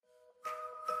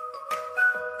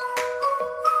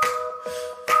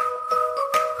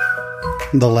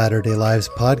The Latter-day Lives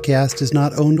podcast is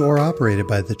not owned or operated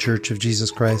by The Church of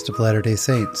Jesus Christ of Latter-day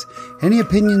Saints. Any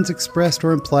opinions expressed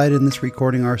or implied in this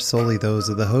recording are solely those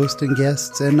of the host and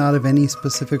guests and not of any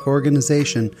specific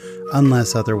organization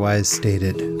unless otherwise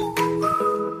stated.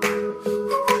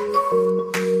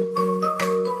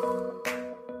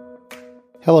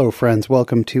 Hello, friends.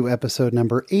 Welcome to episode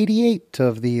number 88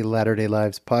 of the Latter-day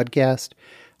Lives podcast.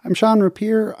 I'm Sean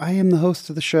Rapier. I am the host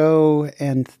of the show,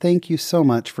 and thank you so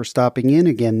much for stopping in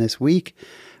again this week.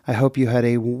 I hope you had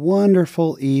a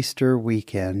wonderful Easter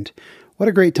weekend. What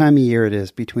a great time of year it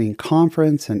is between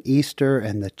conference and Easter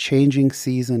and the changing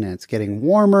season, and it's getting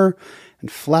warmer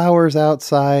and flowers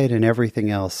outside and everything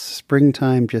else.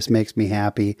 Springtime just makes me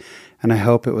happy, and I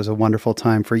hope it was a wonderful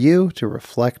time for you to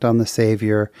reflect on the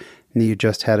Savior and you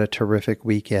just had a terrific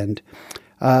weekend.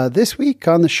 This week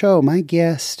on the show, my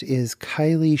guest is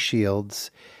Kylie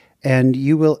Shields, and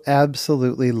you will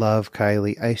absolutely love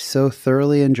Kylie. I so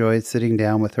thoroughly enjoyed sitting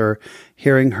down with her,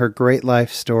 hearing her great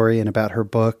life story and about her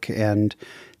book, and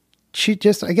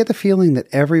I get the feeling that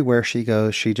everywhere she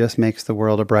goes, she just makes the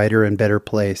world a brighter and better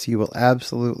place. You will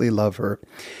absolutely love her.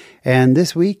 And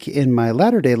this week in my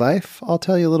latter-day life, I'll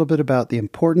tell you a little bit about the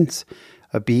importance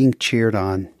of being cheered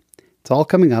on. It's all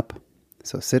coming up,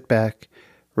 so sit back,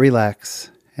 relax,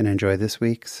 and enjoy this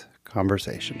week's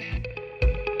conversation.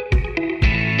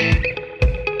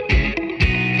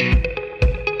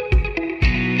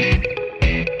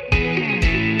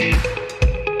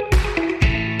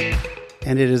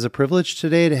 And it is a privilege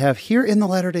today to have here in the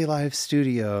Latter-day Lives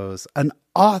studios an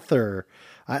author.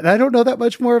 I don't know that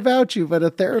much more about you, but a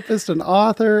therapist, an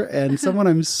author, and someone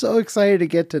I'm so excited to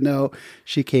get to know.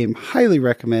 She came highly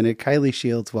recommended. Kylie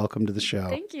Shields, welcome to the show.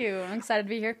 Thank you. I'm excited to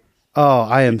be here. Oh,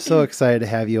 I am so excited to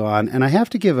have you on. And I have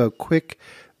to give a quick,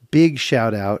 big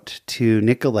shout out to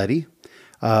Nick Galetti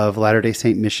of Latter-day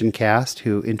Saint Mission Cast,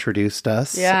 who introduced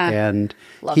us. Yeah. And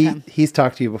Love him. He's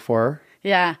talked to you before.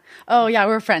 Yeah. Oh, yeah.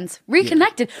 We're friends.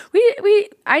 Reconnected. Yeah.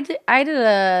 I did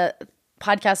a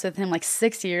podcast with him like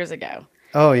 6 years ago.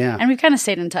 Oh, yeah. And we've kind of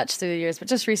stayed in touch through the years, but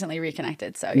just recently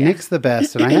reconnected. So, yeah. The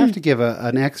best. And I have to give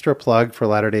an extra plug for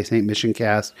Latter-day Saint Mission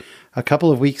Cast. A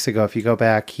couple of weeks ago, if you go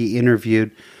back, he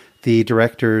interviewed the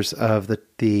directors of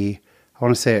the I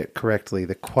want to say it correctly,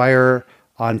 the choir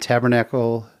on the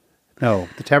Tabernacle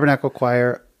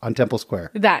Choir on Temple Square.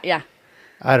 That, yeah.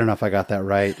 I don't know if I got that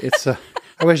right. It's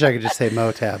I wish I could just say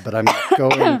Motab, but I'm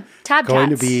going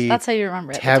to be That's how you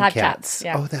remember it. Tab Cats.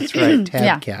 Yeah. Oh, that's right.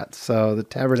 Tab Cats. So the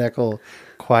Tabernacle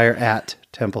Choir at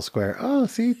Temple Square. Oh,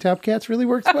 see, Tab Cats really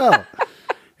works well.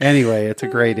 Anyway, it's a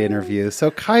great interview. So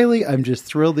Kylie, I'm just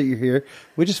thrilled that you're here.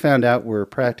 We just found out we're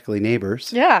practically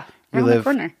neighbors. Yeah. You live the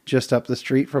corner. just up the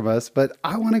street from us, but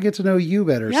I want to get to know you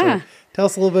better. Yeah. So tell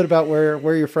us a little bit about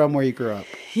where you're from, where you grew up.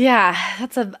 Yeah,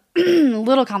 that's a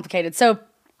little complicated. So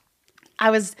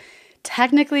I was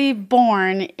technically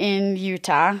born in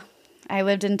Utah. I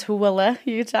lived in Tooele,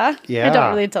 Utah. Yeah. I don't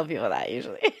really tell people that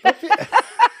usually. This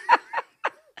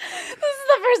is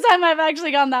the first time I've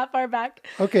actually gone that far back.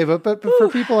 Okay, but for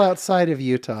people outside of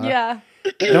Utah, yeah,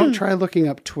 don't try looking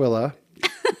up Tooele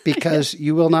because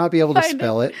you will not be able to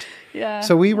spell it. Yeah.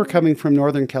 So we were coming from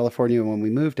Northern California when we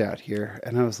moved out here,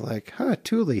 and I was like,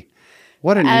 Thule.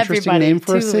 What an interesting name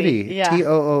for a city. Yeah.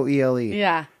 Tooele.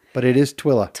 Yeah. But it is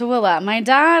Tooele. Tooele. My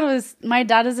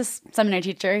dad is a seminary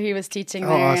teacher. He was teaching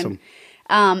there. Oh, awesome.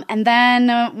 And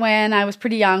then when I was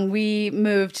pretty young, we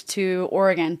moved to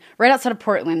Oregon, right outside of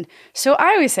Portland. So I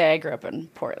always say I grew up in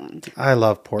Portland. I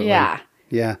love Portland. Yeah.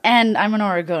 Yeah. And I'm an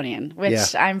Oregonian,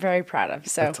 which I'm very proud of.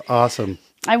 So that's awesome.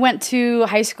 I went to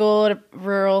high school, at a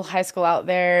rural high school out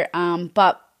there.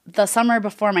 But the summer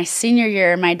before my senior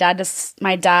year, my dad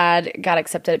got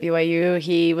accepted at BYU.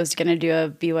 He was going to do a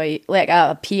BYU, like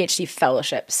a PhD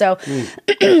fellowship. So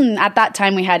at that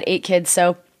time we had 8 kids.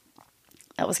 So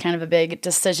that was kind of a big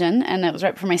decision, and it was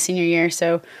right before my senior year.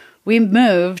 So we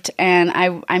moved, and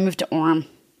I moved to Orem.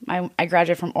 I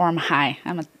graduated from Orem High.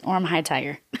 I'm an Orem High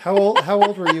Tiger. How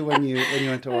old were you when you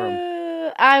went to Orem?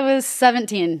 I was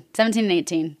 17 and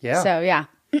 18. Yeah. So yeah.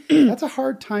 That's a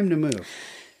hard time to move.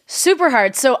 Super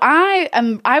hard. So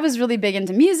I was really big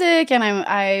into music, and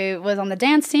I was on the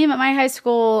dance team at my high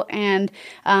school, and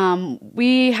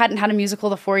we hadn't had a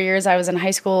musical the 4 years I was in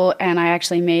high school, and I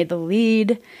actually made the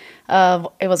lead of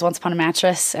It Was Once Upon a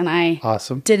Mattress, and I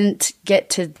didn't get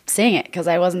to sing it because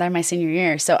I wasn't there my senior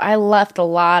year. So I left a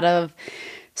lot of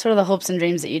sort of the hopes and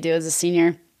dreams that you do as a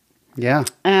senior. Yeah.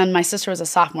 And my sister was a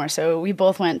sophomore, so we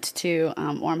both went to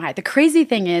Orem High. The crazy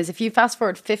thing is, if you fast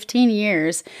forward 15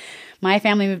 years, my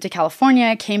family moved to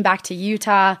California, came back to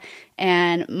Utah,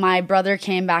 and my brother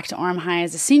came back to Orem High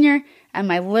as a senior, And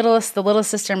the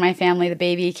littlest sister in my family, the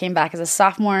baby, came back as a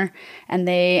sophomore, and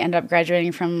they ended up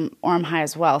graduating from Orem High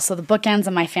as well. So the bookends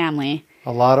of my family.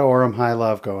 A lot of Orem High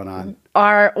love going on.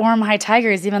 Are Orem High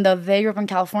Tigers, even though they grew up in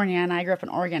California and I grew up in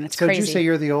Oregon. It's crazy. So did you say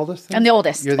you're the oldest then? I'm the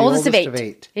oldest. You're the oldest of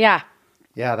 8. Yeah.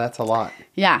 Yeah, that's a lot.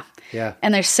 Yeah. Yeah.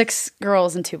 And there's 6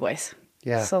 girls and 2 boys.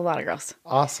 Yeah. So a lot of girls.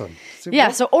 Awesome. Super.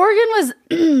 Yeah, so Oregon was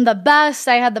the best.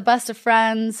 I had the best of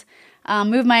friends.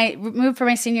 Moved for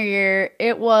my senior year.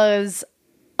 It was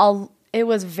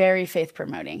very faith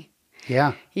promoting.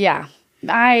 Yeah. Yeah.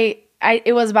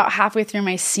 It was about halfway through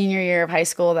my senior year of high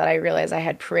school that I realized I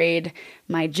had prayed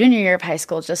my junior year of high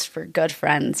school just for good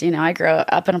friends. You know, I grew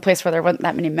up in a place where there wasn't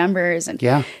that many members and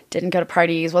didn't go to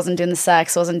parties, wasn't doing the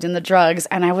sex, wasn't doing the drugs.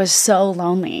 And I was so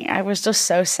lonely. I was just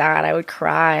so sad. I would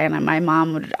cry and my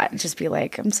mom would just be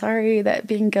like, I'm sorry that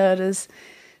being good is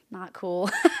not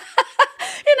cool.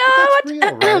 You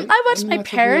know, I watched my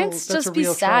parents just be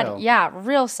sad. Trial. Yeah,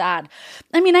 real sad.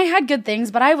 I mean, I had good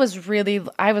things, but I was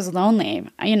lonely.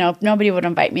 You know, nobody would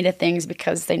invite me to things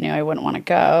because they knew I wouldn't want to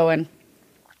go. And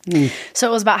so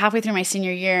it was about halfway through my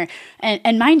senior year.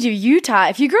 And mind you, Utah,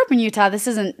 if you grew up in Utah, this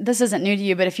isn't new to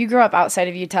you, but if you grew up outside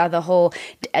of Utah, the whole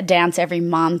dance every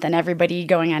month and everybody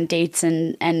going on dates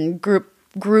and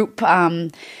group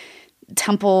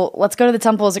temple, let's go to the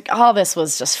temples. All this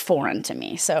was just foreign to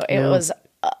me. So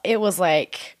it was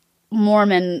like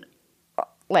Mormon,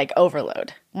 like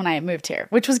overload when I moved here,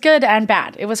 which was good and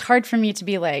bad. It was hard for me to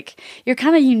be like, you're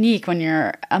kind of unique when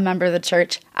you're a member of the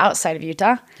church outside of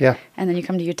Utah. Yeah. And then you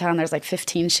come to Utah and there's like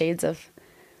 15 shades of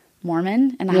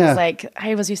Mormon. And I was like,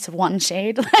 I was used to one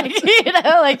shade. Like, you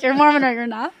know, like you're Mormon or you're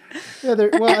not. Yeah.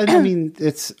 Well, I mean,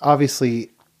 it's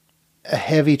obviously a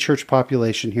heavy church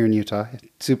population here in Utah,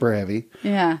 super heavy.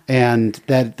 Yeah. And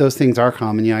those things are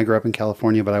common. You know, I grew up in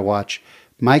California, but I watch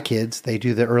my kids. They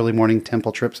do the early morning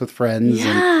temple trips with friends.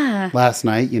 Yeah. And last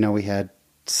night, you know, we had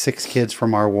 6 kids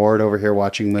from our ward over here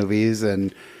watching movies,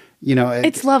 and you know,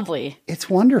 it's lovely. It's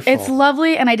wonderful. It's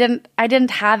lovely, and I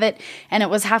didn't have it, and it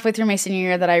was halfway through my senior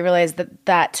year that I realized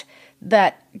that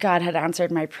God had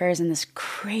answered my prayers in this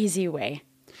crazy way.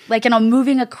 Like, you know,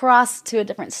 moving across to a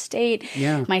different state,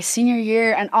 my senior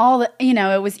year, and all the, you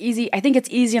know, it was easy. I think it's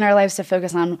easy in our lives to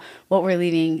focus on what we're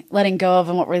leaving, letting go of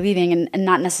and what we're leaving, and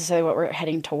not necessarily what we're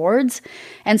heading towards.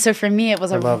 And so for me, it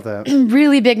was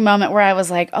really big moment where I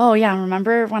was like, oh yeah,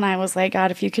 remember when I was like,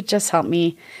 God, if you could just help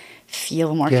me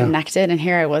feel more connected. And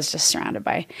here I was just surrounded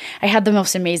by, I had the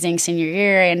most amazing senior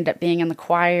year. I ended up being in the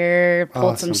choir,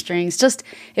 pulled some strings. Just,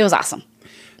 it was awesome.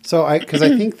 So because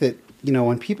I think that, you know,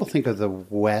 when people think of the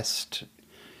West,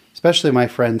 especially my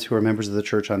friends who are members of the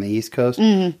church on the East Coast,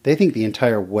 they think the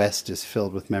entire West is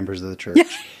filled with members of the church.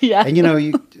 Yeah. And, you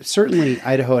know, certainly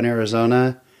Idaho and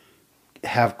Arizona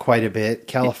have quite a bit.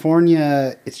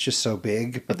 California, it's just so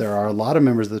big, but there are a lot of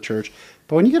members of the church.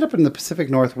 But when you get up in the Pacific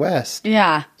Northwest,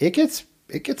 it gets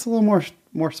a little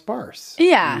more sparse.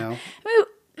 Yeah. You know?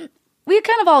 We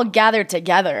kind of all gathered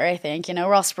together, I think. You know,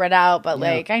 we're all spread out, but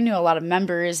like I knew a lot of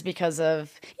members because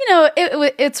of, you know,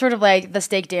 it's sort of like the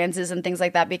stake dances and things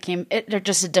like that they're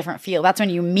just a different feel. That's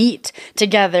when you meet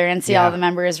together and see all the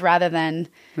members rather than...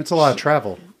 It's a lot of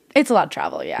travel. It's a lot of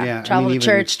travel, yeah. Travel to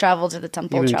church, travel to the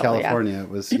temple. Even in California, it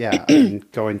was, I mean,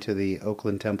 going to the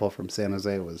Oakland Temple from San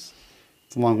Jose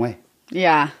it's a long way.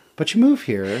 Yeah. But you move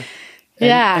here.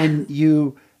 And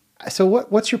so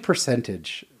what's your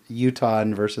percentage?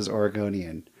 Utahn versus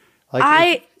Oregonian?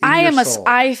 Like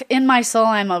in my soul,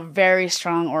 I'm a very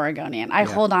strong Oregonian. I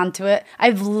hold on to it.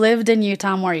 I've lived in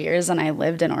Utah more years than I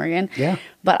lived in Oregon. Yeah.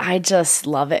 But I just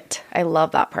love it. I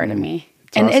love that part of me.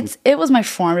 And awesome. It was my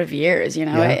formative years, you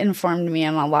know. It informed me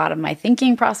in a lot of my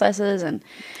thinking processes and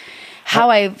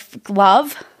how I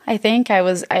love. I think I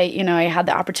had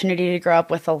the opportunity to grow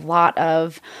up with a lot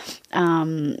of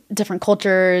different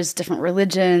cultures, different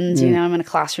religions. You know, I'm in a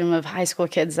classroom of high school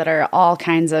kids that are all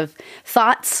kinds of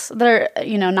thoughts that are,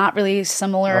 you know, not really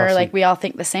similar. Awesome. Like we all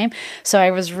think the same. So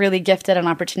I was really gifted an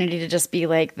opportunity to just be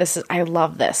like, I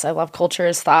love this. I love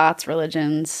cultures, thoughts,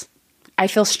 religions. I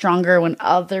feel stronger when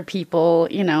other people,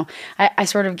 you know, I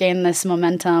sort of gained this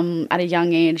momentum at a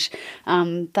young age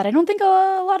that I don't think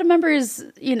a lot of members,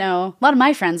 you know, a lot of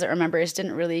my friends that were members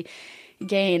didn't really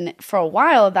gain for a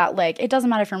while, that like, it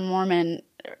doesn't matter if you're Mormon,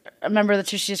 a member of the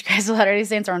Church of Jesus Christ of Latter-day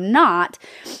Saints or not,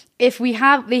 if they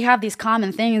have these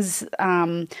common things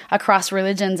across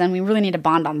religions, and we really need to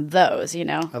bond on those, you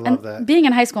know. I love that. Being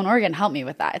in high school in Oregon helped me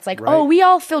with that. It's like, oh, we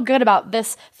all feel good about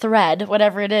this thread,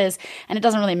 whatever it is, and it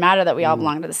doesn't really matter that we all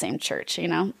belong to the same church, you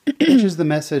know. Which is the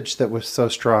message that was so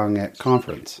strong at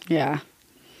conference. Yeah.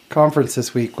 Conference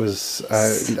this week was,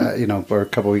 you know, or a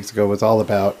couple of weeks ago was all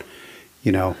about,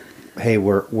 you know, hey,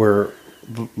 we're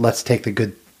let's take the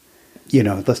good,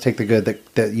 let's take the good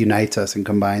that unites us and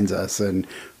combines us and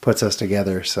puts us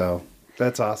together. So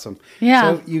that's awesome. Yeah.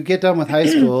 So you get done with high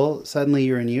school. Suddenly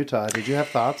you're in Utah. Did you have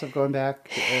thoughts of going back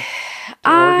to Oregon?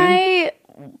 I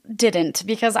didn't,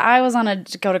 because I was on a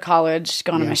go to college,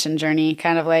 go on a mission journey,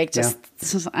 kind of like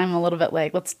I'm a little bit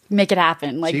like, let's make it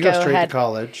happen. Like, so you go straight to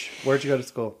college. Where'd you go to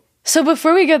school? So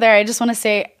before we go there, I just want to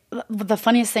say the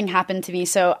funniest thing happened to me.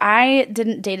 So I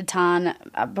didn't date a ton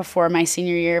before my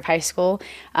senior year of high school,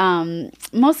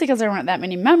 mostly because there weren't that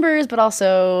many members, but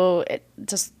also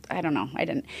I don't know, I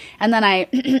didn't. And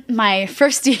then my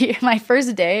first day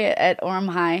at Orem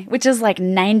High, which is like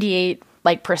 98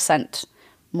 percent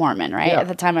Mormon, right? Yeah. At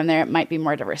the time I'm there, it might be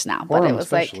more diverse now, but it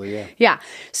was like, yeah.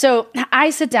 So I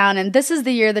sit down, and this is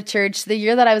the year the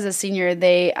year that I was a senior,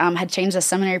 they had changed the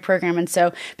seminary program. And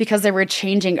so because they were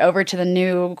changing over to the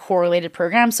new correlated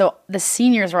program, so the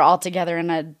seniors were all together in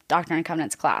a Doctrine and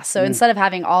Covenants class. So instead of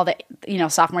having all the,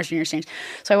 sophomores, juniors change.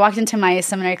 So I walked into my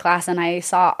seminary class, and I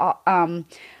saw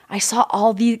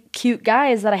all the cute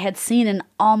guys that I had seen in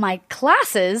all my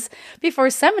classes before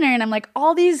seminary. And I'm like,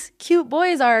 all these cute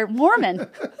boys are Mormon.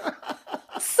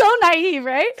 So naive,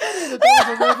 right? That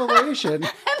was a revelation. and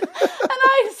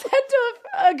I said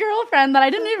to a girlfriend that I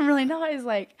didn't even really know, I was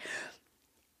like,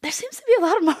 there seems to be a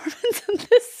lot of Mormons in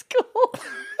this school.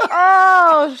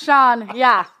 Oh, Sean,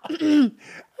 yeah.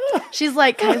 She's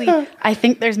like, Kylie, I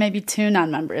think there's maybe 2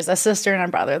 non-members, a sister and a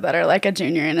brother, that are like a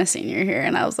junior and a senior here.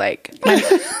 And I was like,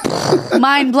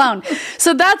 mind blown.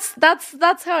 So that's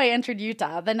how I entered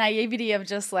Utah. The naivety of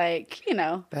just like,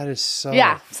 That is so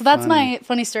So that's funny. my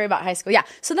funny story about high school. Yeah.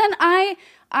 So then I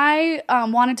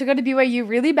wanted to go to BYU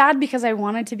really bad because I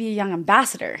wanted to be a young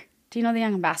ambassador. Do you know the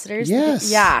Young Ambassadors?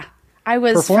 Yes. Yeah. I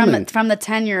was Performing. from the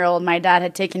 10-year-old. My dad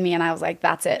had taken me, and I was like,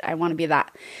 that's it. I want to be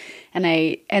that.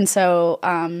 And so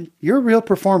you're a real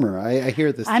performer. I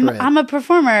hear this thread. I'm a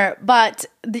performer, but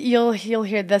you'll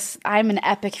hear this. I'm an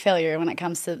epic failure when it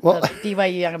comes to the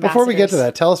BYU Young Ambassadors. Before we get to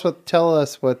that, tell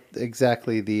us what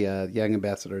exactly the Young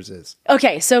Ambassadors is.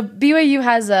 Okay, so BYU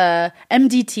has a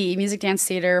MDT, Music Dance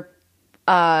Theater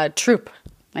troupe,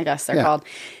 I guess they're called,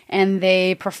 and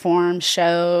they perform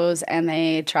shows and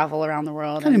they travel around the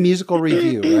world. Kind of musical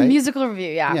review, right? Musical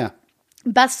review, yeah. Yeah.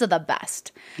 Best of the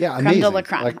best. Yeah, Creme amazing. de la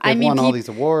creme. Like they've won all these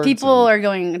awards. People are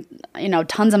going,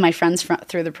 tons of my friends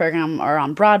through the program are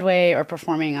on Broadway or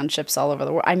performing on ships all over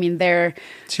the world. I mean, they're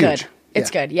good. Huge.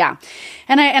 It's good, yeah.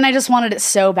 And I just wanted it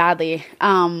so badly.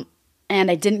 And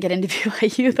I didn't get into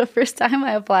BYU the first time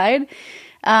I applied.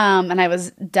 And I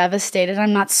was devastated.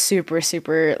 I'm not super,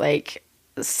 super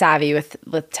savvy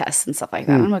with tests and stuff like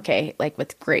that. I'm okay,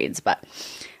 with grades, but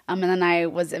and then I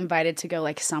was invited to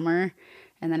go summer.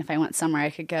 And then if I went somewhere, I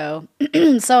could go.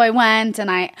 So I went, and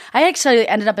I actually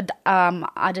ended up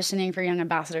auditioning for Young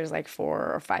Ambassadors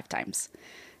 4 or 5 times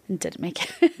and didn't make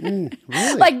it.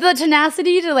 Really? The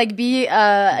tenacity to be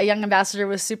a Young Ambassador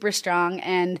was super strong,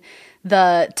 and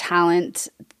the talent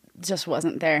just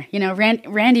wasn't there.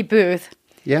 Randy Booth,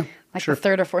 Yeah, sure. the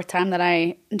 3rd or 4th time that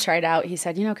I tried out, he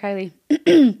said, Kylie,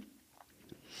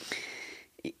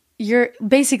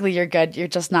 you're good. You're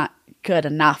just not good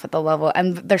enough at the level.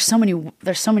 And there's so many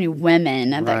women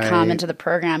that come into the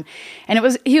program.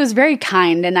 And he was very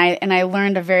kind. And I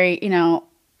learned a very,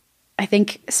 I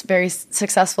think very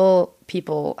successful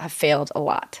people have failed a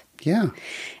lot. Yeah.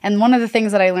 And one of the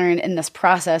things that I learned in this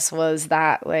process was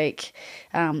that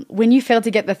when you fail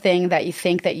to get the thing that you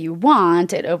think that you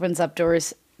want, it opens up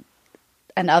doors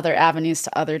and other avenues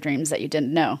to other dreams that you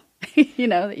didn't know.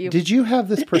 Did you have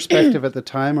this perspective at the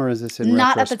time, or is this in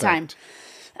not retrospect? at the time?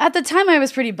 At the time, I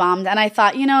was pretty bummed, and I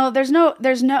thought,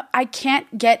 I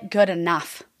can't get good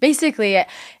enough. Basically,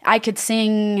 I could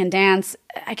sing and dance.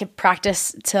 I could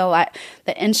practice till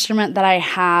the instrument that I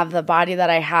have, the body that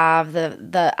I have,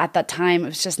 at that time, it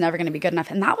was just never going to be good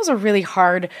enough. And that was a really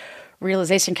hard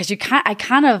realization, because I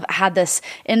kind of had this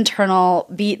internal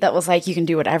beat that was you can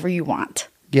do whatever you want.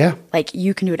 Yeah.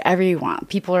 You can do whatever you want.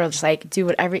 People are just do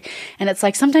whatever. And it's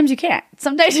sometimes you can't.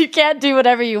 Sometimes you can't do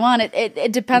whatever you want.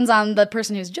 It depends on the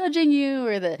person who's judging you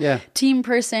or the team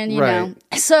person, you know.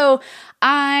 So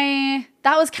that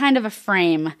was kind of a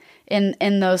frame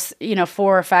in those, 4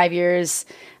 or 5 years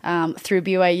through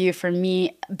BYU for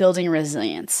me building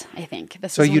resilience, I think.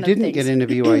 So you didn't get into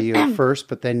BYU at first,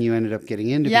 but then you ended up getting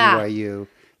into BYU,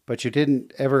 but you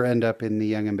didn't ever end up in the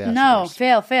Young Ambassadors.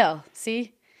 No, fail.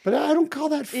 See? But I don't call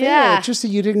that fail. Yeah. It's just that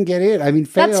you didn't get in. I mean,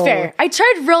 fail. That's fair. I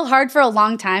tried real hard for a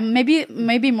long time, maybe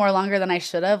more longer than I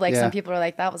should have. Some people are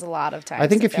that was a lot of time. I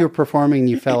think if you're performing,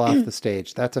 you fell off the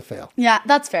stage. That's a fail. Yeah,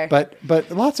 that's fair. But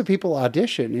lots of people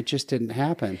audition. It just didn't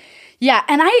happen. Yeah,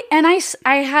 and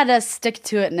I had a stick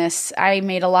to itness. I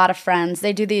made a lot of friends.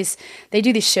 They do these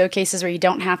showcases where you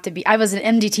don't have to be. I was an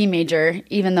MDT major,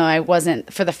 even though I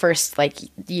wasn't for the first like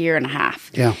year and a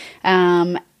half. Yeah.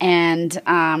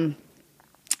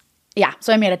 Yeah,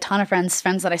 so I made a ton of friends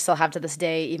that I still have to this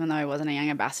day, even though I wasn't a young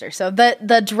ambassador. So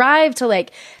the drive to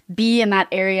like be in that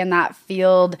area, in that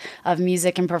field of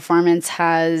music and performance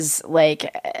has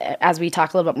like, as we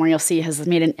talk a little bit more, you'll see has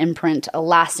made an imprint, a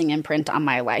lasting imprint on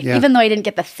my life. Yeah. Even though I didn't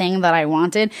get the thing that I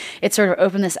wanted, it sort of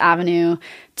opened this avenue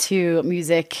to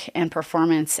music and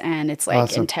performance, and it's like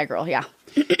Awesome. integral. Yeah.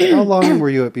 How long were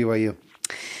you at BYU?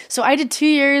 So I did 2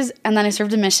 years, and then I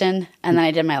served a mission, and then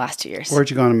I did my last 2 years. Where'd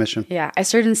you go on a mission? Yeah, I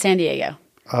served in San Diego.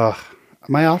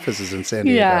 My office is in San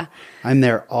Diego. Yeah. I'm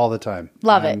there all the time.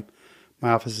 Love it.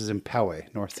 My office is in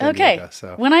Poway, North San Diego.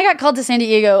 So When I got called to San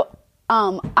Diego,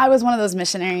 I was one of those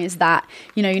missionaries that,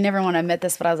 you never want to admit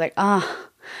this, but I was like,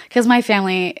 because my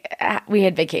family, we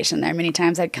had vacation there many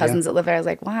times. I had cousins that lived there. I was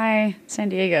like, why San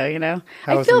Diego,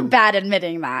 I feel bad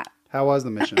admitting that. How was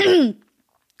the mission?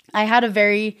 I had a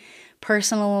very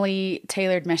personally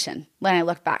tailored mission when I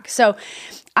look back. So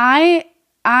I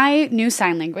knew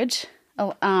sign language,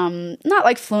 not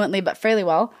like fluently, but fairly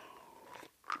well.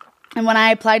 And when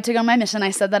I applied to go on my mission, I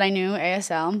said that I knew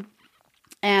ASL.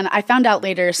 And I found out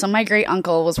later, so my great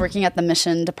uncle was working at the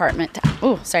mission department.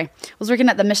 Was working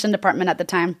at the mission department at the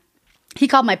time. He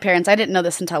called my parents. I didn't know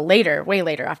this until later, way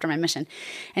later after my mission.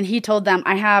 And he told them,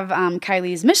 I have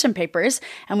Kylie's mission papers,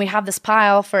 and we have this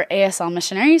pile for ASL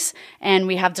missionaries, and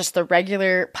we have just the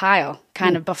regular pile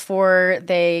kind of before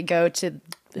they go to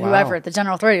whoever, the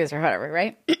general authorities or whatever,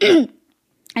 right?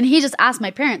 And he just asked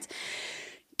my parents,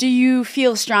 do you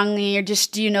feel strongly, or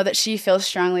just do you know that she feels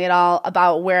strongly at all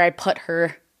about where I put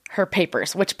her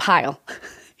papers, which pile,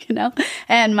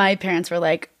 And my parents were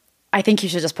like, I think you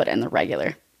should just put it in the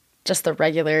regular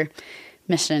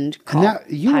mission call. Now,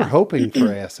 you were hoping for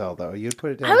ASL, though. You'd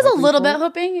put it down. I was a little bit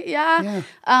hoping, yeah.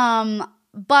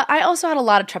 But I also had a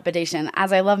lot of trepidation.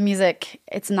 As I love music,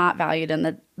 it's not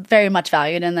very much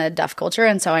valued in the deaf culture,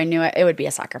 and so I knew it would be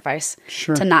a sacrifice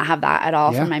to not have that at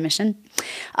all for my mission.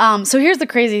 So here's the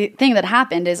crazy thing that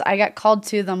happened is I got called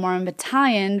to the Mormon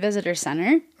Battalion Visitor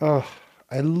Center. Oh,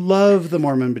 I love the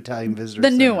Mormon Battalion Visitor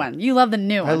Center. The new one. You love the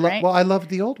new one, right? Well, I loved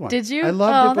the old one. Did you? I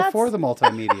loved it before the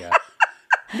multimedia.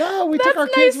 No, we took our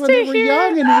kids when they were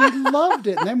young, and we loved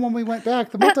it. And then when we went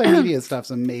back, the multimedia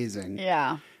stuff's amazing.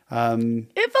 Yeah.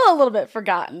 It felt a little bit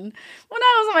forgotten. When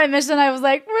I was on my mission, I was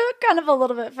like, we're kind of a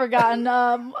little bit forgotten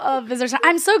visitors.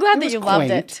 I'm so glad that you loved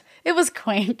it. It was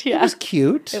quaint, yeah. It was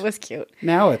cute. It was cute.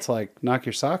 Now it's like, knock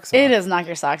your socks off. It is knock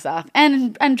your socks off.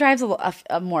 And drives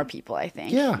more people, I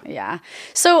think. Yeah. Yeah.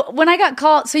 So when I got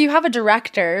called, so you have a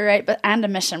director, right, and a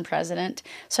mission president.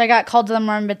 So I got called to the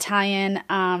Mormon Battalion,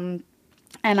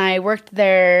 and I worked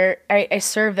there, I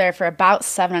served there for about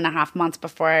 7.5 months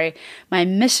before my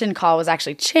mission call was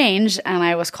actually changed, and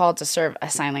I was called to serve a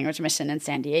sign language mission in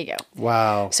San Diego.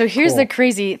 Wow. So here's the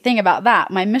crazy thing about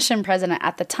that. My mission president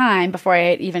at the time, before I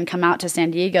had even come out to San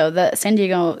Diego, the San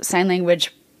Diego Sign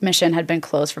Language mission had been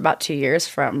closed for about 2 years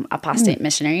from apostate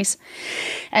missionaries.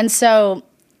 And so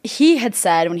he had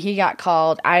said when he got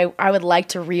called, I would like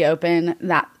to reopen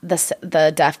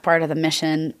the deaf part of the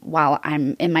mission while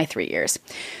I'm in my 3 years.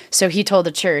 So he told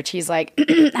the church, he's like,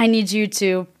 I need you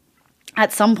to,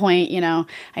 at some point,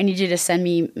 I need you to send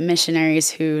me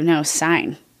missionaries who know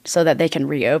sign so that they can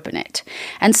reopen it.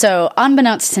 And so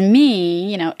unbeknownst to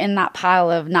me, in that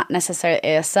pile of not necessarily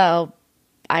ASL,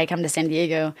 I come to San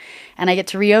Diego and I get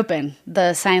to reopen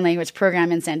the sign language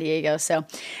program in San Diego. So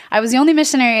I was the only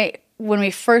missionary when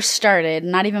we first started,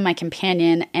 not even my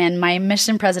companion, and my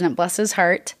mission president, bless his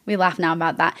heart, we laugh now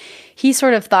about that. He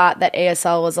sort of thought that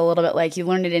ASL was a little bit like you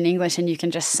learned it in English and you can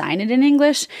just sign it in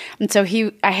English. And so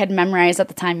I had memorized, at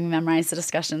the time we memorized the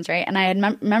discussions, right? And I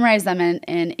had memorized them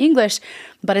in English,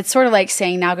 but it's sort of like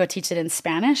saying now go teach it in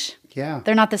Spanish. Yeah.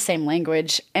 They're not the same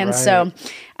language. And so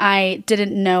I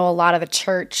didn't know a lot of the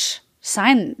church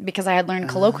sign because I had learned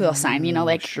colloquial sign,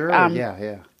 Sure,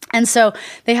 yeah. And so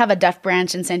they have a deaf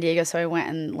branch in San Diego, so I went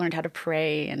and learned how to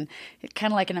pray and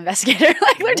kind of like an investigator,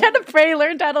 learned how to pray,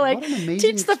 learned how to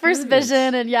teach the first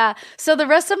vision. And so the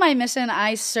rest of my mission,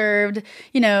 I served,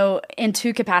 in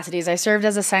two capacities. I served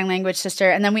as a sign language sister,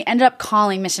 and then we ended up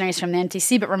calling missionaries from the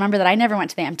MTC, but remember that I never went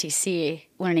to the MTC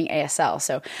learning ASL.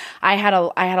 So I had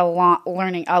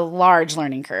a large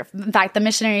learning curve. In fact, the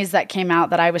missionaries that came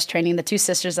out that I was training, the two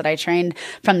sisters that I trained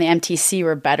from the MTC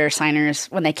were better signers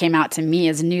when they came out to me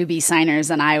as new newbie signers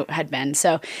than I had been.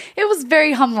 So it was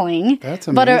very humbling. That's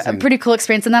But amazing. a pretty cool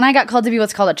experience. And then I got called to be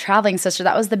what's called a traveling sister.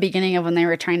 That was the beginning of when they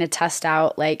were trying to test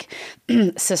out like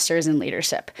sisters in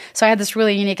leadership. So I had this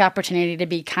really unique opportunity to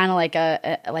be kind of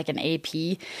like an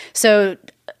AP. So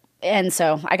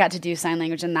I got to do sign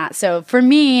language in that. So for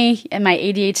me and my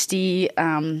ADHD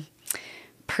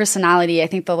personality, I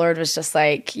think the Lord was just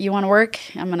like, you want to work?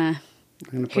 Here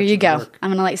you go. I'm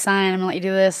going to let you sign. I'm going to let you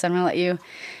do this. I'm going to let you.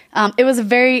 It was a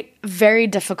very, very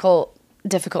difficult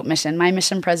mission. My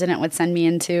mission president would send me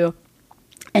into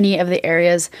any of the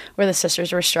areas where the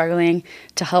sisters were struggling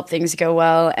to help things go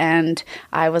well. And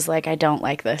I was like, I don't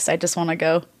like this. I just want to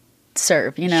go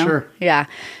serve, Sure. Yeah.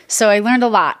 So I learned a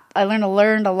lot. I learned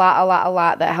a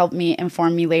lot that helped me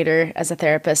inform me later as a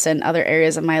therapist in other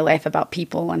areas of my life about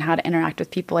people and how to interact with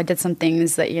people. I did some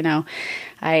things that,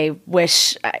 I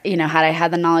wish, had I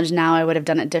had the knowledge now, I would have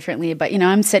done it differently. But,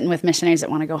 I'm sitting with missionaries that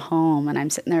want to go home, and I'm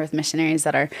sitting there with missionaries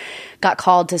that got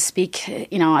called to speak,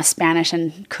 a Spanish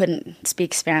and couldn't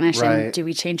speak Spanish. Right. And do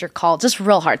we change your call? Just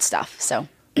real hard stuff. So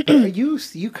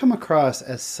You come across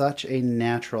as such a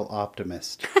natural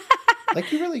optimist. Like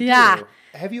you really Yeah. do.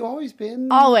 Have you always been?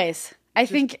 always, I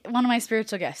think one of my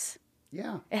spiritual gifts.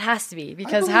 Yeah. It has to be,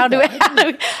 because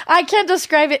believe I can't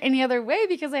describe it any other way,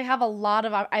 because I've had a lot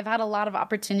of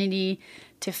opportunity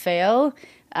to fail.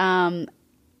 And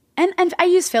I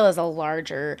use fail as a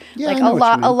larger, Yeah, I know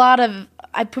what you mean.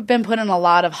 I've been put in a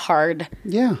lot of hard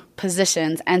Yeah.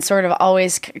 positions, and sort of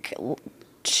always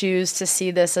choose to see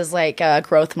this as like a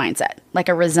growth mindset, like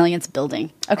a resilience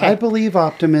building. Okay. I believe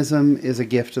optimism is a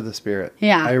gift of the spirit.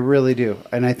 Yeah. I really do.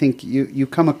 And I think you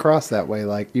come across that way.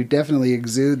 Like you definitely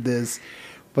exude this,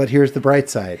 but here's the bright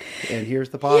side and here's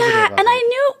the positive. Yeah, of and it.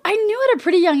 I knew at a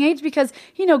pretty young age, because,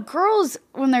 girls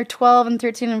when they're 12 and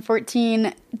 13 and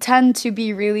 14 tend to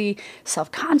be really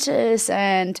self-conscious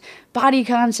and body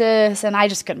conscious, and I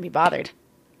just couldn't be bothered.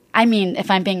 I mean, if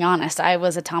I'm being honest, I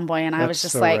was a tomboy, and I was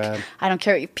just so like, rad. I don't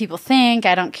care what people think.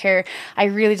 I don't care. I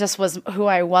really just was who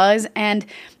I was. And,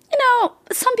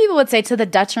 some people would say to the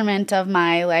detriment of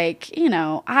my,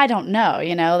 I don't know,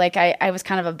 I was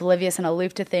kind of oblivious and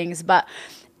aloof to things, but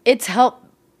it's helped.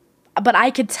 But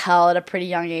I could tell at a pretty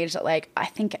young age that, I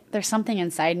think there's something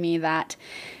inside me that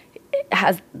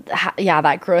has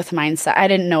that growth mindset. I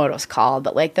didn't know what it was called,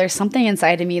 but there's something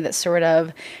inside of me that sort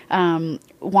of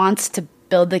wants to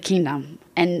build the kingdom,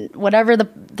 and whatever the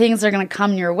things are going to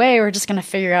come your way, we're just going to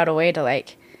figure out a way to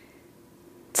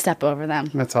step over them.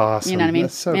 That's awesome. You know what I mean?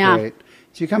 That's so Yeah. great.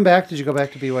 So you come back. Did you go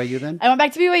back to BYU then? I went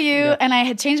back to BYU, and I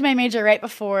had changed my major right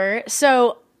before.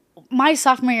 So my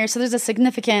sophomore year, so there's a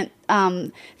significant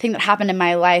thing that happened in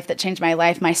my life that changed my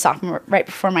life. The summer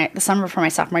before my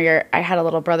sophomore year, I had a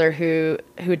little brother who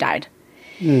died.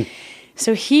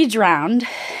 So he drowned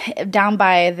down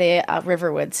by the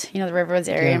Riverwoods. The Riverwoods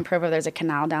area in Provo. There's a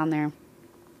canal down there.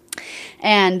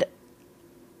 And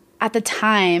at the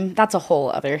time, that's a whole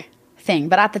other thing.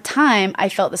 But at the time, I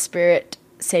felt the Spirit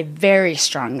say very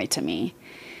strongly to me,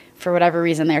 for whatever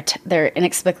reason, they're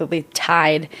inexplicably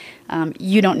tied.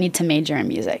 You don't need to major in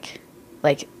music.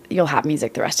 You'll have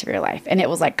music the rest of your life. And it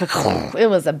was it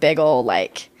was a big old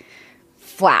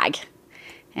flag.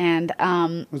 And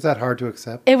Was that hard to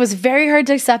accept? it was very hard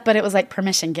to accept, but it was like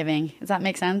permission giving. Does that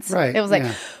make sense? Right. It was like,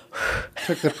 yeah.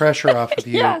 Took the pressure off of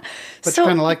you. Yeah. But So- you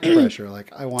kind of like the pressure.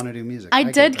 I want to do music. I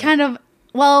get did that. kind of,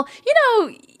 well,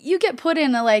 you get put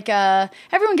in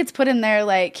everyone gets put in there,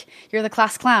 you're the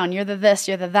class clown, you're the this,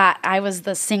 you're the that. I was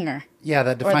the singer. Yeah,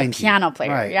 that Or the defines you. piano player,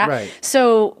 Right, yeah. right.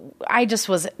 So I just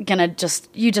was gonna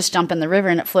you just jump in the river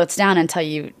and it floats down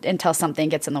until something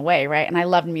gets in the way, right? And I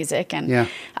loved music, and Yeah.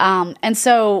 and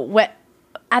so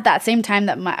at that same time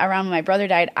that around when my brother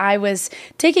died, I was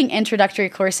taking introductory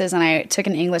courses, and I took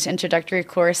an English introductory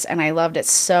course, and I loved it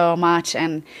so much,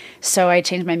 and so I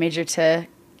changed my major to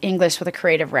English with a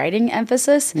creative writing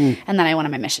emphasis, and then I went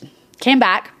on my mission. Came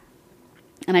back,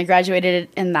 and I graduated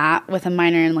in that with a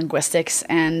minor in linguistics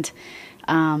and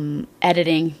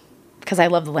editing, because I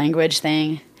love the language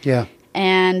thing. Yeah.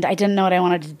 And I didn't know what I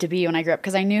wanted to be when I grew up,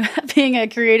 because I knew being a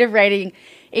creative writing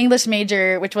English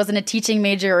major, which wasn't a teaching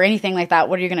major or anything like that,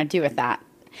 what are you going to do with that?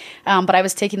 But I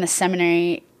was taking the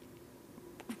seminary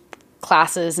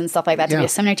classes and stuff like that to be Yeah. a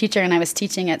seminary teacher, and I was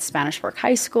teaching at Spanish Fork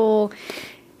High School,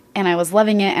 and I was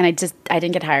loving it, and I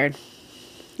didn't get hired.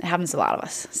 It happens to a lot of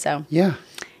us. So Yeah.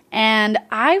 and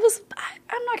I'm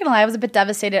not going to lie, I was a bit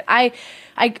devastated. I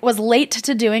was late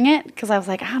to doing it, because I was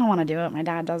like, I don't want to do it. My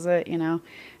dad does it,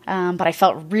 But I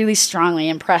felt really strongly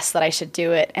impressed that I should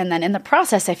do it. And then in the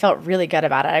process, I felt really good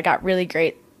about it. I got really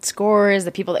great scores,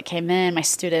 the people that came in, my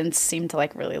students seemed to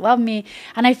like really love me.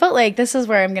 And I felt like this is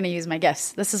where I'm going to use my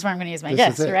gifts. This is where I'm going to use my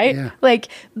gifts, right? Yeah. Like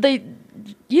the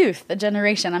youth, the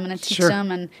generation, I'm going to teach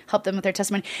them and help them with their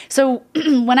testimony. So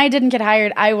when I didn't get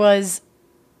hired, I was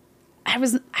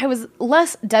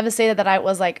less devastated that I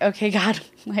was like, okay, God,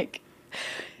 like,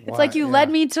 it's like you led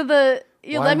me to the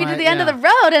end of the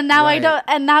road, and now I don't,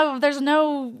 and now there's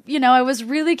no, I was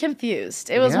really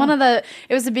confused. It was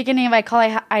it was the beginning of,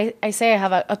 I say I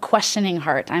have a questioning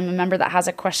heart. I'm a member that has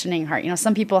a questioning heart.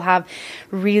 Some people have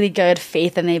really good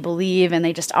faith and they believe and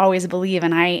they just always believe,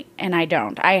 and I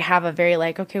don't. I have a very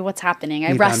like, okay, what's happening?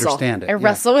 I wrestle. I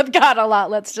wrestle with God a lot,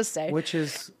 let's just say. Which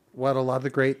is what a lot of the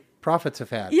great prophets have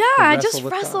had. Yeah, I just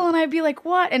wrestle and I'd be like,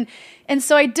 what? And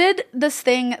so I did this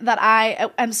thing that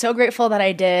I'm so grateful that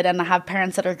I did, and I have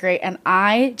parents that are great, and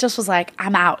I just was like,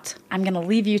 I'm out. I'm going to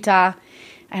leave Utah,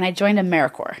 and I joined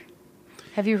AmeriCorps.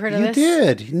 Have you heard of this? You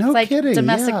did. No kidding. It's like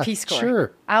domestic Peace Corps.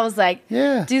 Sure. I was like,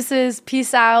 deuces,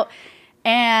 peace out.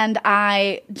 And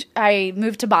I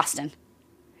moved to Boston.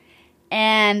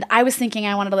 And I was thinking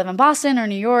I wanted to live in Boston or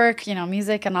New York,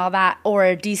 music and all that, or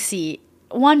DC.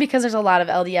 One, because there's a lot of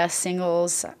LDS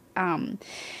singles that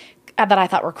I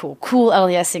thought were cool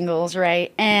LDS singles,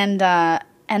 right? And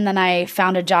then I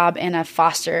found a job in a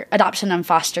adoption and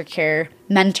foster care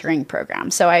mentoring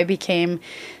program. So I became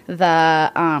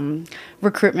the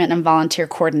recruitment and volunteer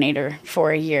coordinator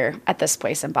for a year at this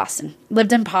place in Boston.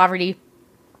 Lived in poverty.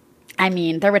 I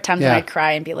mean, there were times when I'd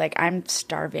cry and be like, I'm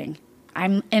starving.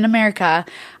 I'm in America.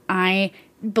 I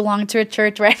belong to a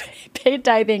church where I paid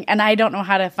tithing, and I don't know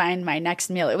how to find my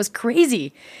next meal. It was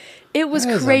crazy. It was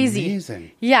crazy.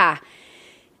 Amazing. Yeah.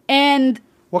 And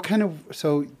what kind of,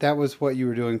 so that was what you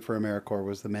were doing for AmeriCorps,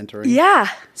 was the mentoring? Yeah.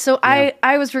 So I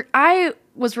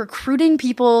was recruiting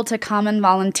people to come and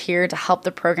volunteer to help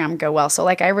the program go well. So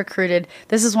like I recruited,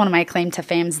 this is one of my claim to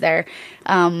fames there.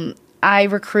 I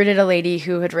recruited a lady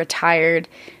who had retired,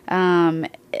 and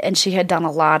she had done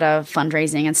a lot of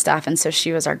fundraising and stuff, and so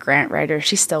she was our grant writer.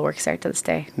 She still works there to this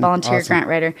day, volunteer grant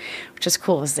writer, which is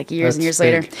cool. It was like years and years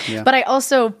later. Yeah. But I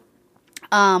also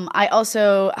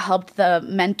helped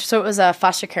so it was a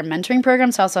foster care mentoring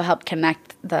program. So I also helped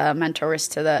connect the mentors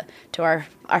to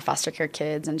our foster care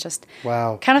kids, and just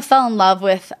kind of fell in love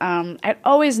with. I'd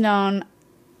always known.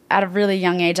 At a really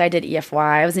young age, I did EFY.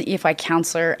 I was an EFY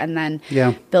counselor and then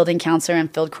building counselor and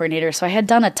field coordinator. So I had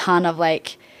done a ton of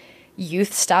like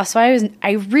youth stuff. So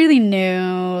I really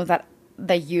knew that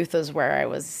the youth was where I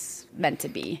was meant to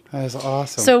be. That was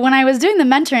awesome. So when I was doing the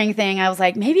mentoring thing, I was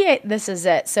like, maybe this is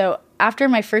it. So after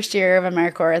my first year of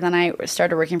AmeriCorps, then I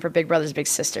started working for Big Brothers Big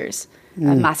Sisters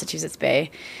of Massachusetts Bay.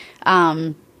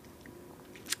 And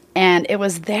it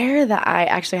was there that I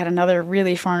actually had another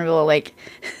really formidable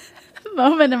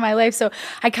moment in my life. So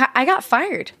I got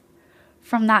fired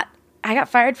from that. I got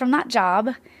fired from that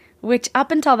job, which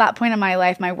up until that point in my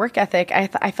life, my work ethic, I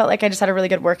felt like I just had a really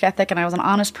good work ethic, and I was an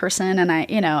honest person, and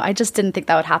I just didn't think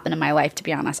that would happen in my life, to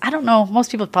be honest. I don't know.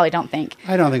 Most people probably don't think.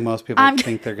 I don't think most people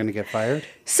think they're going to get fired.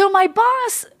 So my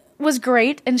boss was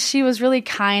great, and she was really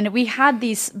kind. We had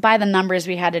these by the numbers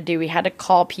we had to do. We had to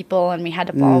call people, and we had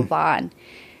to blah, blah, blah. And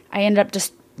I ended up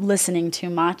just listening too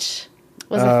much.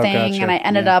 Was a thing, gotcha. And I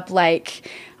ended up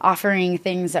offering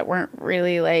things that weren't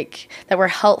really that were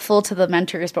helpful to the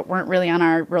mentors, but weren't really on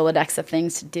our Rolodex of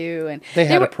things to do. And they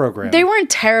had a program. They weren't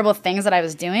terrible things that I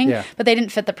was doing, but they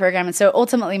didn't fit the program. And so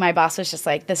ultimately, my boss was just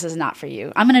like, "This is not for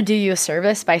you. I'm going to do you a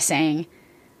service by saying,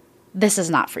 this is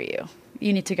not for you.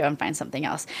 You need to go and find something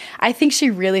else." I think she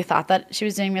really thought that she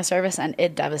was doing me a service, and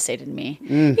it devastated me.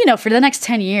 For the next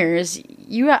 10 years,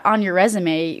 you on your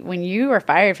resume, when you are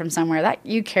fired from somewhere, that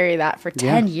you carry that for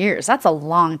 10 years. That's a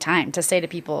long time to say to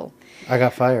people, I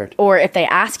got fired. Or if they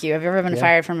ask you, have you ever been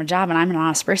fired from a job? And I'm an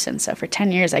honest person. So for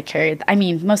 10 years, I carried,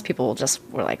 most people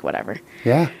were like, whatever.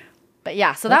 Yeah. But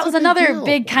yeah, so that was another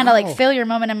big kind of failure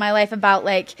moment in my life about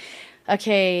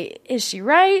okay, is she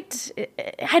right?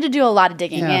 I had to do a lot of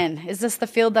digging in. Is this the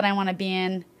field that I want to be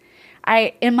in?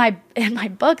 In my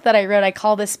book that I wrote, I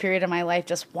call this period of my life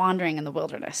just wandering in the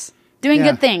wilderness, doing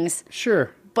good things,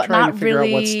 sure, but not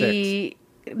really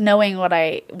knowing what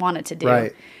I wanted to do.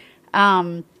 Right.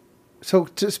 So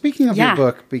speaking of your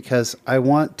book, because I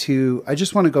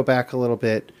just want to go back a little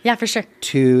bit. Yeah, for sure.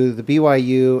 To the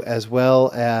BYU as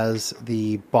well as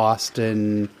the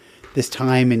Boston, this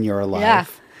time in your life. Yeah.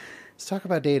 Let's talk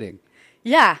about dating.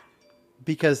 Yeah.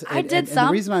 Because I did some. And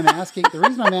the reason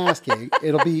I'm asking,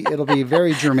 it'll be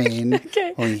very germane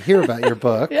when you hear about your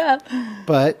book. Yeah.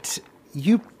 But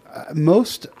you,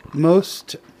 most,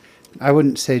 I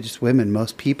wouldn't say just women,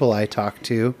 most people I talk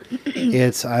to,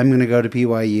 I'm going to go to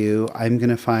BYU. I'm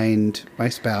going to find my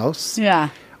spouse. Yeah.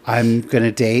 I'm going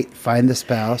to date, find the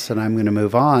spouse, and I'm going to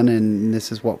move on, and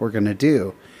this is what we're going to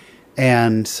do.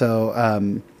 And so,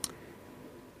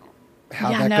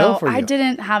 how'd that go for you? I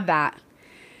didn't have that.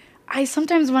 I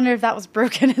sometimes wonder if that was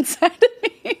broken inside of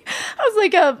me. I was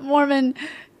like a Mormon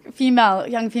female,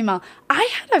 young female. I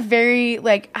had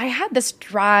I had this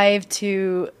drive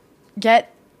to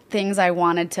get things I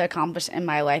wanted to accomplish in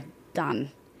my life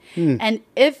done. And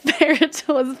if marriage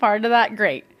was part of that,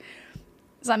 great.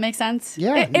 Does that make sense?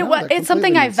 Yeah. It's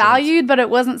something I valued, but it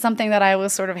wasn't something that I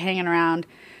was sort of hanging around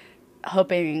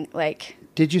hoping like.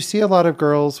 Did you see a lot of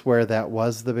girls where that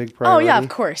was the big priority? Oh, yeah, of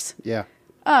course. Yeah.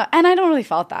 And I don't really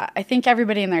fault that. I think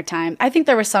everybody in their time. I think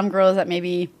there were some girls that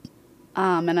maybe,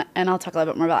 and I'll talk a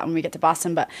little bit more about that when we get to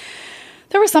Boston, but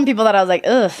there were some people that I was like,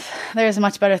 ugh, there's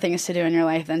much better things to do in your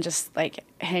life than just like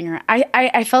hang around.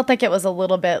 I felt like it was a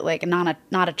little bit like not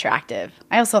attractive.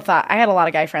 I also thought, I had a lot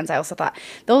of guy friends. I also thought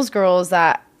those girls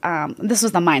that, this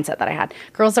was the mindset that I had.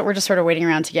 Girls that were just sort of waiting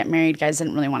around to get married, guys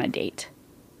didn't really want to date.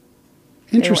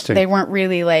 Interesting. They weren't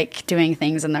really like doing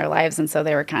things in their lives. And so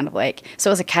they were kind of like, so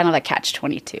it was a kind of like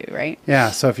catch-22, right?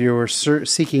 Yeah. So if you were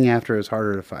seeking after, it was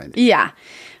harder to find. Yeah.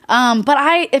 But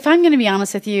if I'm going to be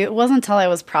honest with you, it wasn't until I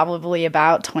was probably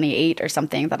about 28 or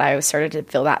something that I started to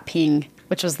feel that ping,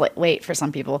 which was late for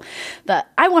some people,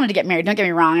 that I wanted to get married. Don't get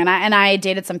me wrong. And I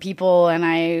dated some people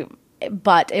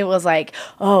but it was like,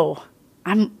 oh,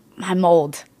 I'm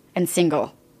old and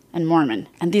single and Mormon.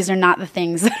 And these are not the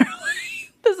things that are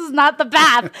this is not the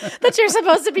path that you're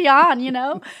supposed to be on, you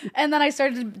know? And then I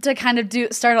started to kind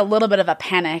of start a little bit of a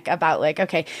panic about like,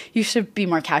 okay, you should be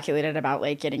more calculated about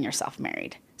like getting yourself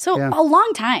married. So a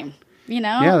long time, you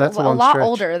know? Yeah, that's a lot stretch.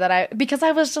 Older because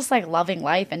I was just like loving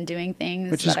life and doing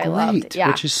things which is that I great. loved. Yeah.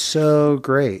 Which is so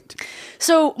great.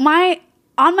 So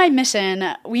on my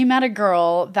mission, we met a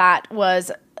girl that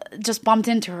was just bumped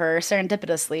into her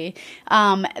serendipitously,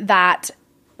 that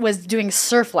was doing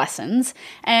surf lessons.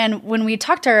 And when we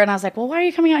talked to her and I was like, well, why are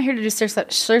you coming out here to do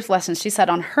surf lessons? She said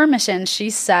on her mission,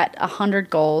 she set 100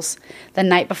 goals the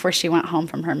night before she went home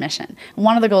from her mission.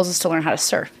 One of the goals is to learn how to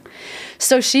surf.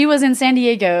 So she was in San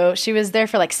Diego. She was there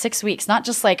for like 6 weeks, not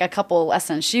just like a couple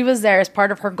lessons. She was there as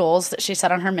part of her goals that she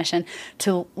set on her mission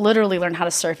to literally learn how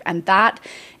to surf. And that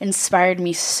inspired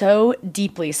me so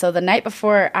deeply. So the night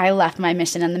before I left my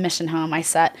mission in the mission home, I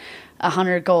set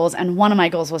 100 goals. And one of my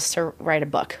goals was to write a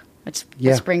book, which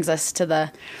brings us to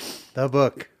the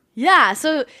book. Yeah.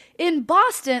 So in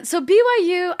Boston, so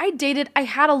BYU, I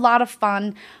had a lot of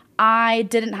fun. I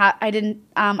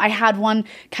had one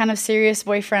kind of serious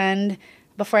boyfriend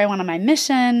before I went on my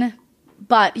mission,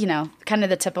 but you know, kind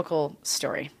of the typical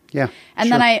story. Yeah.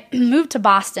 And then I moved to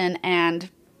Boston,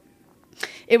 and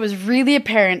it was really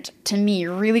apparent to me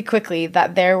really quickly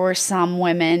that there were some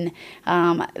women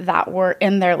that were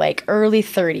in their like early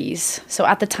 30s. So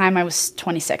at the time I was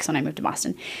 26 when I moved to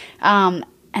Boston.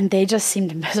 And they just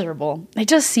seemed miserable.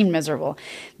 There's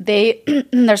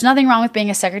nothing wrong with being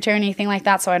a secretary or anything like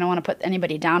that, so I don't want to put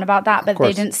anybody down about that, but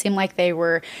they didn't seem like they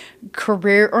were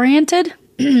career-oriented.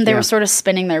 They were sort of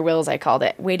spinning their wheels, I called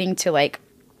it, waiting to like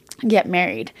get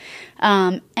married.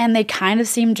 And they kind of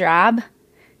seemed drab,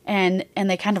 and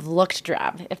they kind of looked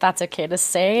drab, if that's okay to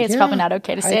say. It's probably not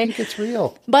okay to say. I think it's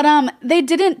real. But they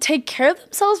didn't take care of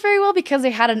themselves very well because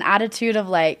they had an attitude of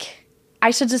like, I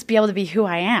should just be able to be who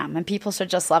I am, and people should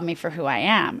just love me for who I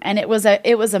am. And it was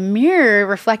a mirror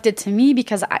reflected to me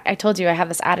because I told you I have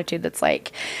this attitude that's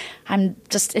like,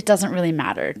 it doesn't really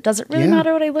matter. Does it really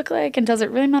matter what I look like? And does it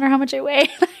really matter how much I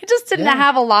weigh? I just didn't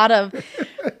have a lot of,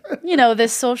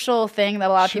 this social thing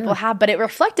that a lot of people have, but it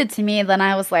reflected to me. Then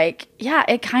I was like, yeah,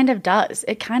 it kind of does.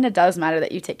 It kind of does matter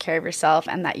that you take care of yourself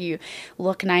and that you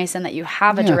look nice and that you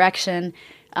have a direction.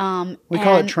 We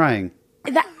call it trying.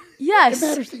 Yes. It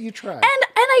matters that you try. And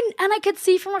I could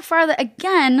see from afar that,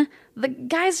 again, the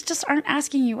guys just aren't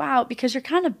asking you out because you're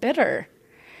kind of bitter.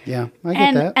 Yeah, I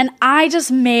get that. And I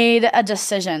just made a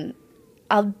decision,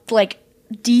 a like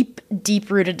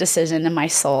deep-rooted decision in my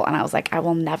soul. And I was like, I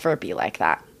will never be like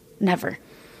that. Never.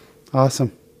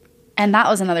 Awesome. And that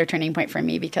was another turning point for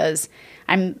me because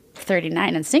I'm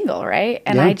 39 and single, right?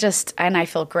 And I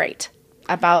feel great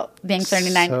about being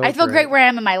 39. So I feel great where I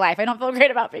am in my life. I don't feel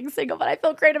great about being single, but I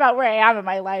feel great about where I am in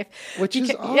my life. Which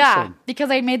is awesome. Yeah, because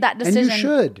I made that decision. And you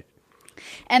should.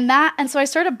 And so I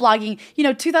started blogging.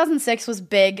 2006 was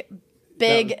big.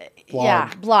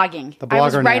 Blogging. I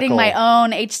was writing my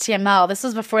own HTML. This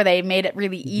was before they made it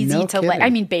really easy to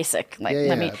basic.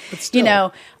 But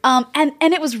still. And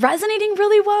it was resonating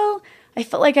really well. I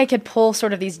felt like I could pull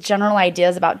sort of these general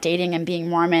ideas about dating and being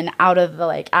Mormon out of the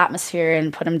like atmosphere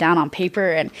and put them down on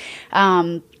paper.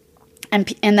 And and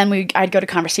then I'd go to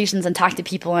conversations and talk to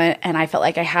people, and I felt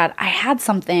like I had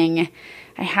something,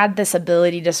 I had this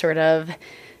ability to sort of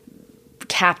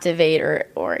captivate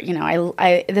or you know,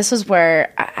 I this was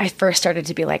where I first started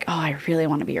to be like, oh, I really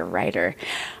want to be a writer.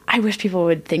 I wish people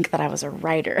would think that I was a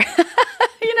writer.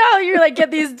 You know, you like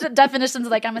get these definitions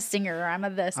like I'm a singer or I'm a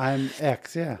this. I'm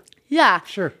X, yeah. Yeah.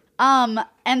 Sure.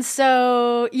 And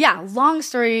so, yeah, long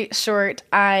story short,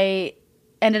 I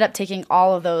ended up taking a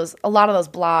lot of those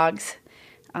blogs,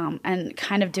 and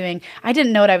kind of I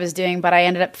didn't know what I was doing, but I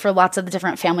ended up, for lots of the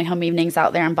different family home evenings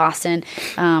out there in Boston,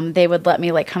 they would let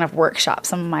me like kind of workshop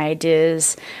some of my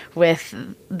ideas with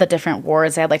the different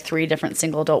wards. I had like 3 different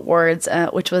single adult wards,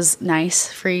 which was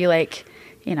nice, free, like,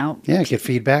 you know. Yeah, get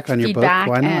feedback on your book.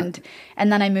 Why not?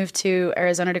 And then I moved to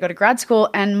Arizona to go to grad school,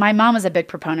 and my mom was a big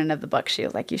proponent of the book. She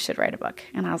was like, you should write a book.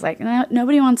 And I was like, no,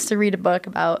 nobody wants to read a book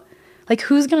about, like,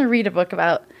 who's going to read a book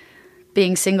about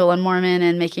being single and Mormon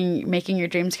and making your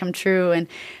dreams come true? And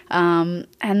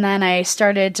then I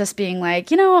started just being like,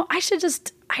 you know, I should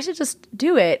just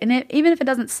do it. And even if it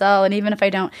doesn't sell, and even if I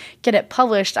don't get it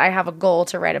published, I have a goal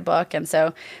to write a book. And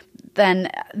so then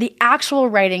the actual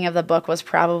writing of the book was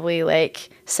probably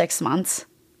like 6 months,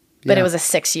 but it was a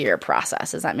 6-year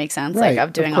process. Does that make sense? Right, like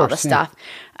of doing of course, all the stuff.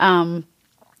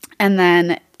 And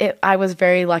then I was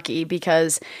very lucky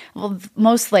because, well,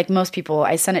 most people,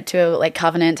 I sent it to like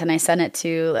Covenant, and I sent it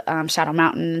to Shadow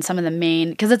Mountain, and some of the main,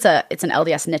 because it's an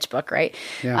LDS niche book, right?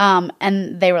 Yeah.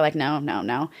 And they were like, no.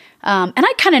 And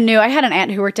I kind of knew. I had an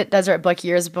aunt who worked at Deseret Book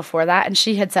years before that, and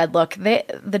she had said, look,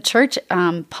 the church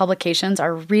publications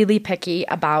are really picky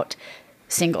about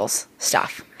singles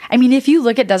stuff. I mean, if you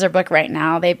look at Deseret Book right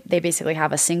now, they basically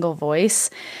have a single voice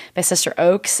by Sister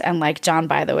Oaks, and like John,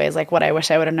 by the way, is like what I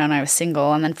wish I would have known I was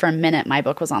single. And then for a minute, my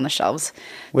book was on the shelves.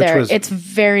 It's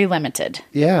very limited.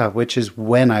 Yeah, which is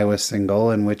when I was single,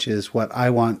 and which is what I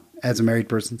want as a married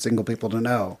person, single people to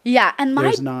know. Yeah, and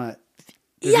there's not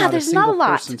a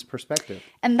lot person's perspective.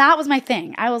 And that was my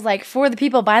thing. I was like, for the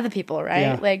people, by the people, right?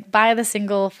 Yeah. Like, by the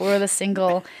single, for the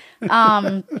single.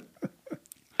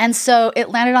 And so it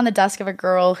landed on the desk of a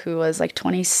girl who was like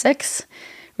 26,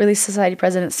 Relief Society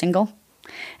president, single.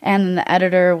 And the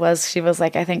editor she was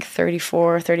like, I think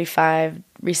 34, 35,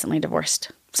 recently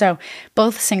divorced. So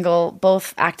both single,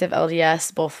 both active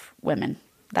LDS, both women.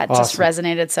 That just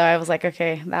resonated. So I was like,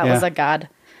 okay, that was a God,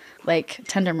 like,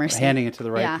 tender mercy. Handing it to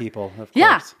the right people, of course.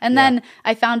 Yeah. And then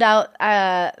I found out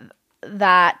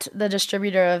that the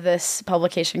distributor of this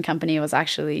publication company was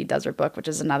actually Deseret Book, which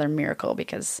is another miracle,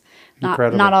 because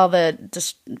not all the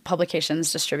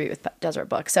publications distribute with Deseret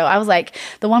Book. So I was like,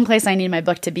 the one place I need my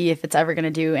book to be, if it's ever going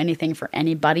to do anything for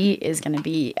anybody, is going to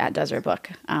be at Deseret Book.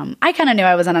 I kind of knew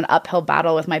I was in an uphill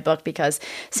battle with my book, because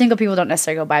single people don't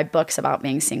necessarily go buy books about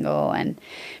being single, and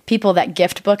people that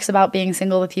gift books about being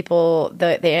single to people,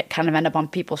 they kind of end up on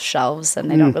people's shelves,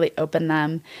 and they don't really open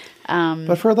them.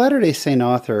 But for a Latter-day Saint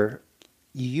author,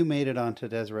 you made it onto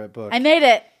Deseret Book. I made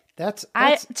it. That's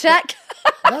check.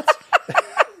 That's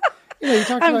you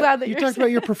talked about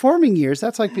your performing years.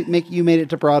 That's like you made it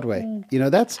to Broadway. You know,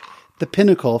 that's the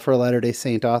pinnacle for a Latter-day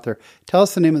Saint author. Tell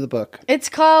us the name of the book. It's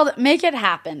called Make It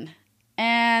Happen.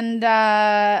 And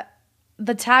the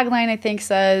tagline, I think,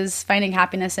 says finding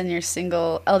happiness in your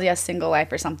LDS single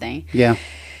life or something. Yeah.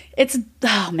 It's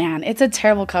a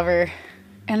terrible cover,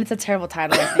 and it's a terrible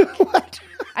title, I think. What?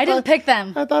 I didn't pick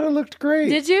them. I thought it looked great.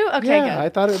 Did you? Okay, yeah, good. I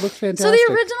thought it looked fantastic. So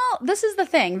the original, this is the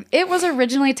thing. It was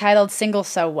originally titled Single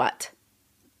So What,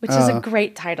 which is a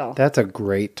great title. That's a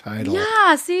great title.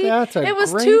 Yeah, see? It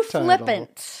was too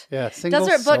flippant. Yeah, Single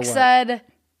Deseret So Book What. said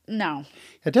no.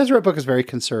 The Deseret Book is very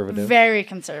conservative. Very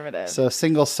conservative. So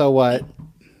Single So What,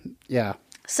 yeah.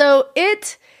 So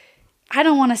I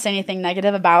don't want to say anything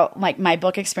negative about like my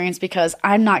book experience, because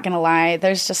I'm not going to lie.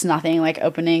 There's just nothing like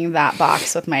opening that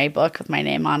box with my book with my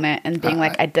name on it and being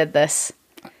like, I did this.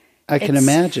 I can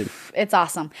imagine. It's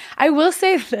awesome. I will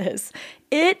say this.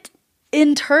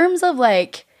 In terms of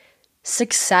like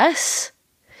success,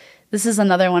 this is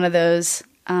another one of those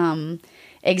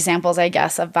examples, I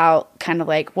guess, about kind of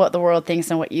like what the world thinks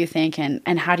and what you think,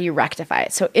 and how do you rectify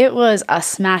it. So it was a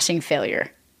smashing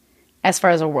failure. As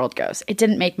far as the world goes, it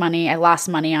didn't make money. I lost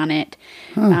money on it.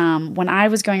 When I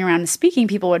was going around and speaking,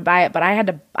 people would buy it, but I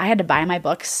had to buy my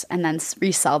books and then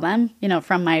resell them,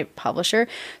 from my publisher.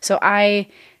 So I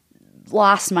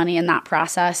lost money in that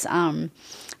process.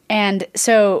 And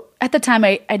so at the time,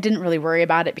 I didn't really worry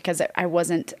about it, because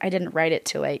I didn't write it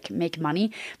to like make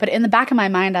money. But in the back of my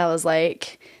mind, I was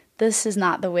like, this is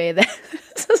not the way that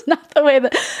this is not the way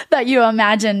that you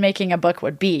imagine making a book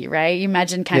would be, right? You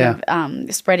imagine kind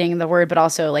of spreading the word, but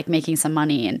also like making some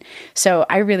money. And so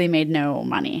I really made no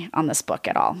money on this book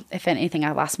at all. If anything,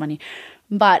 I lost money.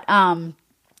 But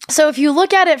so if you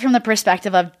look at it from the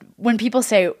perspective of when people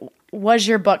say, was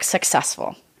your book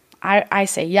successful? I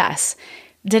say yes.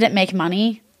 Did it make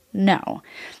money? No.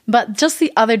 But just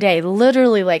the other day,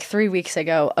 literally like 3 weeks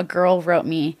ago, a girl wrote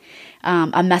me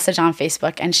a message on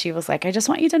Facebook, and she was like, I just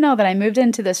want you to know that I moved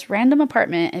into this random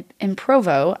apartment in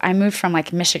Provo. I moved from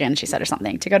like Michigan, she said, or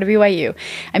something, to go to BYU.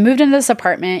 I moved into this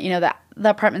apartment, the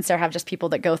apartments there have just people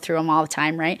that go through them all the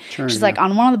time, right? Sure, She's like,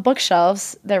 on one of the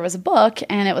bookshelves, there was a book,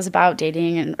 and it was about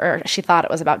dating, or she thought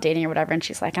it was about dating or whatever. And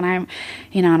she's like, and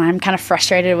I'm kind of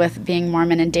frustrated with being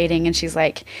Mormon and dating. And she's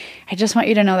like, I just want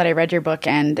you to know that I read your book,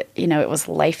 and, it was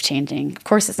life-changing. Of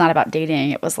course, it's not about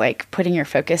dating. It was like putting your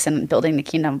focus and building the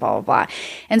kingdom, blah, blah, blah.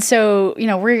 And so,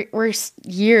 we're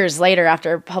years later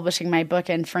after publishing my book.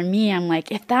 And for me, I'm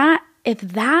like, if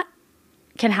that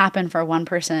can happen for one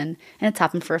person and it's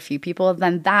happened for a few people,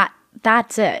 then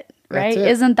that's it, right? That's it.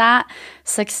 Isn't that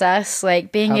success?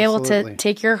 Like being Absolutely. able to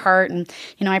take your heart and,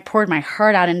 I poured my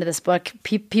heart out into this book.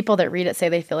 People that read it say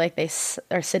they feel like they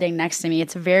are sitting next to me.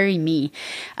 It's very me,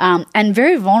 and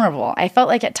very vulnerable. I felt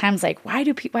like at times, like, why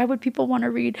would people want to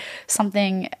read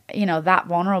something, that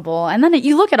vulnerable? And then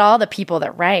you look at all the people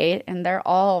that write and they're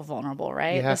all vulnerable,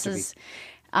 right? You have to be.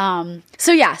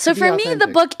 So for me, the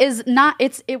authentic. book is not,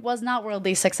 it was not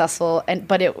worldly successful,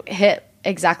 but it hit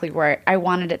exactly where I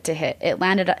wanted it to hit. It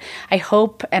landed, I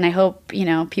hope,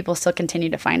 people still continue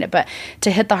to find it, but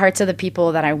to hit the hearts of the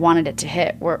people that I wanted it to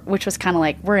hit, which was kind of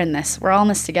like, we're in this, we're all in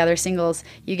this together, singles,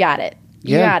 you got it.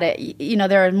 You got it.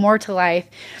 There are more to life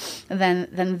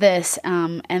than this.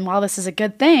 And while this is a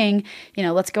good thing,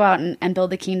 let's go out and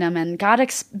build the kingdom. And God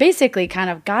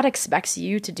expects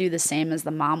you to do the same as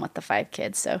the mom with the 5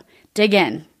 kids. So dig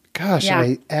in. Gosh, yeah.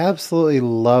 I absolutely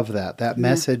love that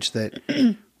message that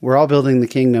we're all building the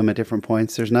kingdom at different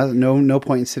points. There's no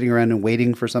point in sitting around and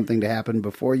waiting for something to happen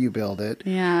before you build it.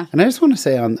 Yeah. And I just want to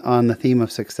say on the theme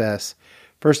of success,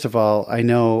 first of all, I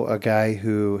know a guy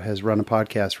who has run a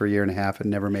podcast for a year and a half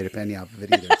and never made a penny off of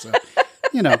it either. So,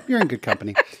 you're in good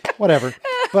company. Whatever.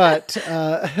 But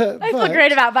I feel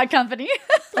great about that company.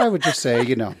 I would just say,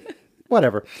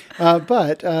 whatever.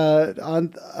 But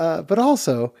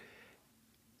also,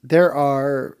 there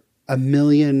are a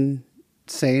million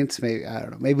saints, maybe, I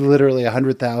don't know, maybe literally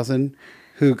 100,000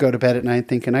 who go to bed at night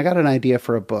thinking, I got an idea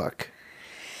for a book.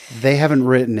 They haven't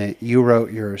written it. You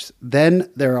wrote yours. Then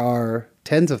there are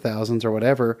tens of thousands or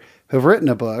whatever who've written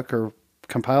a book or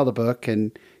compiled a book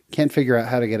and can't figure out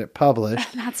how to get it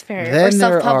published. That's fair. Then or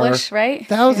self-publish, right?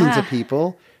 Thousands of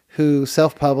people who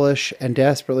self-publish and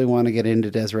desperately want to get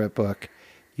into Deseret Book.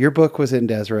 Your book was in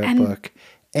Deseret Book,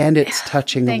 and it's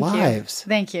touching lives.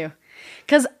 Thank you.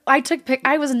 Because I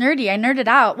was nerdy. I nerded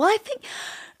out. Well, I think...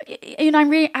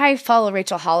 I follow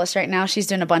Rachel Hollis right now. She's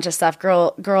doing a bunch of stuff.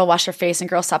 Girl Wash Her Face and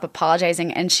Girl Stop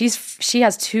Apologizing. And she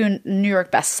has 2 New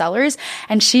York bestsellers.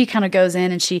 And she kind of goes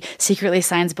in and she secretly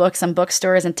signs books in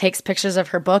bookstores and takes pictures of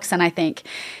her books. And I think,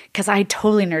 because I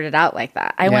totally nerded out like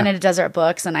that. I went into Deseret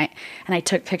Books and I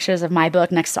took pictures of my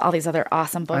book next to all these other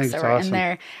awesome books that were in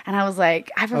there. And I was like,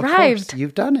 I've arrived. Of course,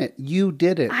 you've done it. You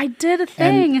did it. I did a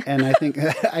thing. And I think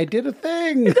I did a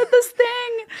thing. I did this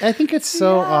thing. I think it's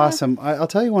so awesome. I'll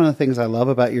tell you one of the things I love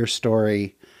about your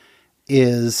story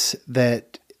is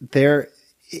that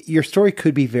your story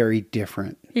could be very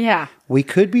different. Yeah. We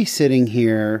could be sitting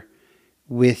here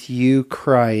with you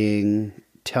crying,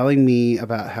 telling me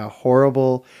about how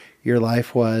horrible your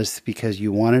life was because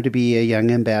you wanted to be a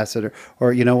young ambassador,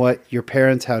 or you know what, your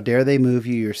parents, how dare they move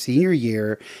you your senior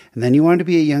year, and then you wanted to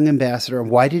be a young ambassador.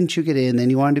 Why didn't you get in? Then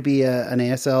you wanted to be an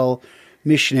ASL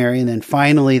missionary, and then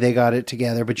finally they got it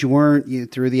together, but you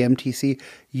weren't through the MTC.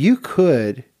 You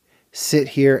could sit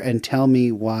here and tell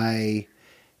me why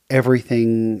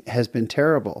everything has been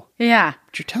terrible. Yeah.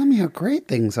 But you're telling me how great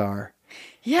things are.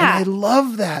 Yeah. And I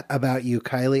love that about you,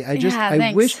 Kylie. I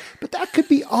thanks. wish, but that could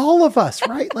be all of us,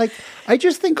 right? Like, I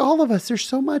just think all of us, there's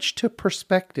so much to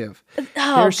perspective. Oh,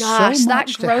 there's gosh, so that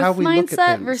much to how growth we look at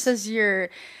mindset things. versus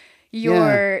your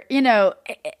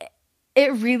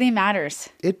it really matters.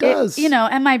 It does. And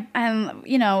I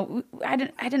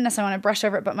didn't necessarily want to brush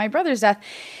over it, but my brother's death,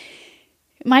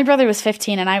 my brother was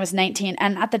 15 and I was 19.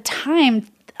 And at the time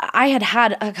I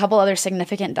had a couple other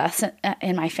significant deaths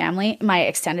in my family, my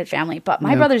extended family, but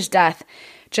my brother's death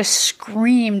just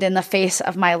screamed in the face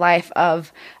of my life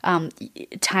of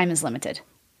time is limited.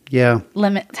 Yeah.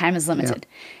 Time is limited.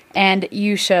 And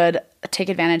you should take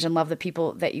advantage and love the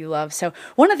people that you love. So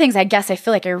one of the things I guess I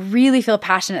feel like I really feel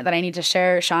passionate that I need to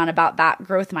share, Sean, about that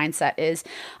growth mindset is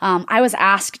I was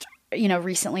asked,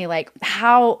 recently, like,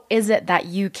 how is it that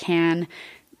you can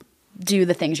do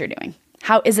the things you're doing?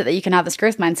 How is it that you can have this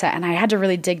growth mindset? And I had to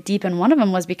really dig deep. And one of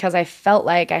them was because I felt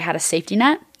like I had a safety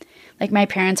net. Like my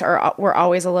parents were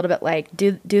always a little bit like,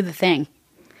 do the thing.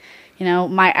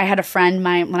 I had a friend,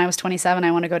 when I was 27,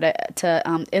 I want to go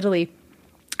to Italy,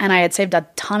 and I had saved a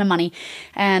ton of money,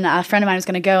 and a friend of mine was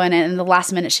going to go, and in the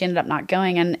last minute, she ended up not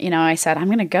going. And, I said, I'm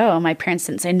going to go. My parents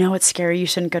didn't say, no, it's scary. You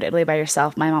shouldn't go to Italy by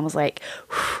yourself. My mom was like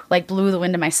blew the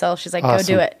wind to myself. She's like, awesome.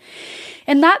 Go do it.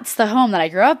 And that's the home that I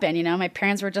grew up in. My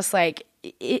parents were just like,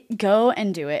 go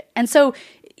and do it. And so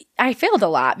I failed a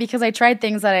lot because I tried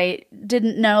things that I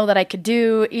didn't know that I could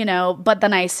do, but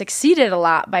then I succeeded a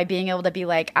lot by being able to be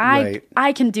like, I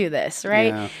can do this,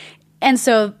 right? Yeah. And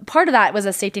so part of that was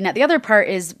a safety net. The other part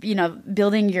is,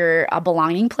 building your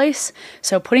belonging place.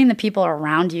 So putting the people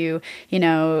around you,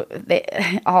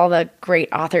 all the great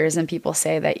authors and people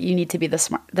say that you need to be the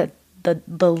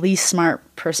least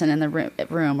smart person in the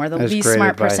room or the least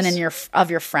smart person in your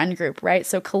friend group, right?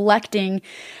 So collecting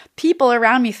people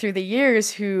around me through the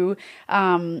years who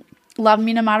loved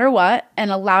me no matter what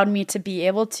and allowed me to be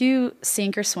able to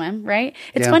sink or swim, right?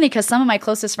 It's funny because some of my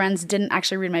closest friends didn't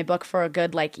actually read my book for a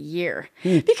good year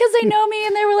because they know me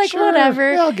and they were like, sure,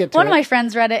 whatever. I'll get to One it. of my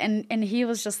friends read it and he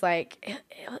was just like,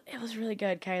 it was really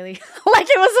good, Kylie. It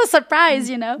was a surprise,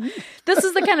 This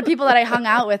is the kind of people that I hung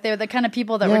out with. They're the kind of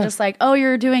people that were just like, oh,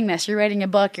 you're doing this. You're writing a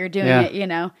book. You're doing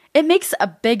it, It makes a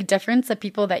big difference, the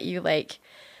people that you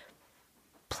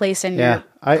place in your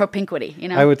propinquity,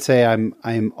 I would say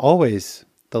I'm always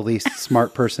the least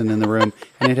smart person in the room,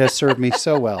 and it has served me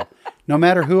so well. No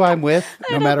matter who I'm with,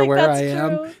 no matter where I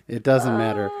am, it doesn't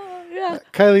matter. Yeah.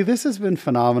 Kylie, this has been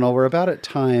phenomenal. We're about at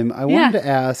time. I wanted to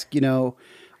ask,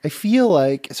 I feel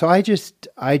like, so I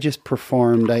just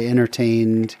performed, I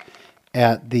entertained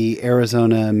at the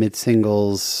Arizona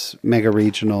Mid-Singles Mega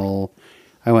Regional.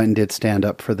 I went and did stand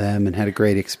up for them and had a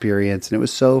great experience, and it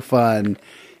was so fun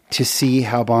to see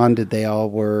how bonded they all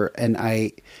were. And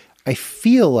I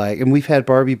feel like, and we've had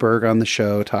Barbie Berg on the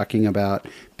show talking about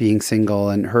being single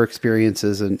and her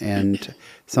experiences and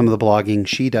some of the blogging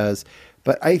she does.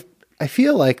 But I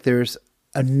feel like there's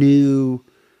a new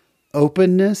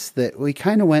openness that we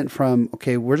kind of went from,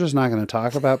 okay, we're just not going to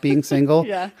talk about being single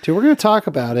to we're going to talk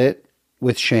about it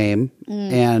with shame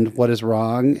and what is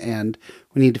wrong and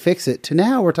we need to fix it, to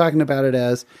now we're talking about it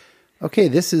as, okay,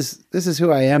 this is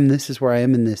who I am. This is where I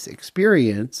am in this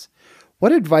experience.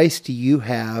 What advice do you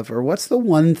have, or what's the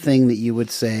one thing that you would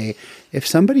say if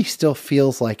somebody still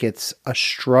feels like it's a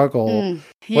struggle?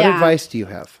 What advice do you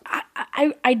have?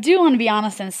 I do want to be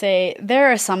honest and say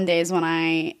there are some days when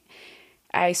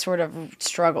I sort of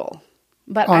struggle.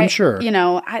 But I'm sure.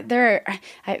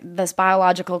 This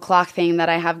biological clock thing that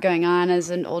I have going on as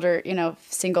an older,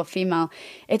 single female,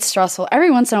 it's stressful.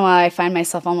 Every once in a while, I find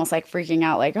myself almost freaking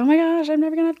out, oh my gosh, I'm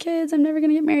never going to have kids. I'm never going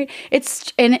to get married.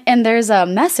 And there's a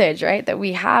message, right, that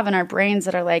we have in our brains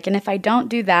that are and if I don't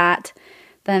do that,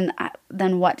 then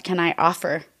what can I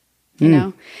offer? You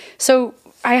know? So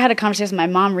I had a conversation with my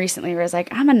mom recently where I was like,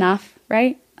 I'm enough,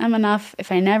 right? I'm enough.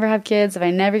 If I never have kids, if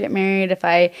I never get married, if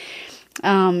I...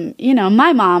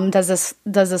 my mom does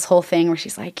this whole thing where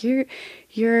she's like,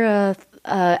 you're a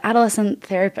adolescent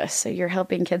therapist, so you're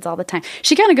helping kids all the time.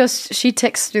 She kind of she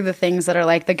ticks through the things that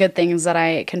are the good things that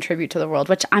I contribute to the world,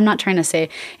 which I'm not trying to say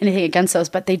anything against those,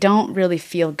 but they don't really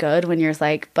feel good when you're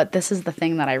but this is the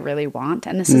thing that I really want.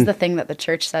 And this is the thing that the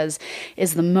church says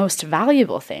is the most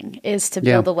valuable thing, is to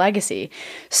build a legacy.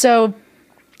 So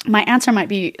my answer might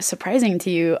be surprising to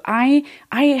you. I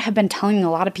have been telling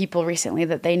a lot of people recently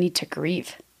that they need to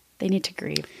grieve. They need to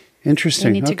grieve.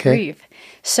 Interesting. They need to grieve.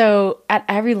 So at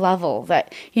every level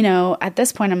that, at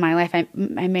this point in my life, I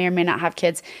may or may not have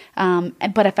kids.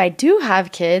 But if I do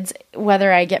have kids,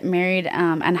 whether I get married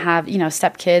and have,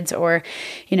 stepkids, or,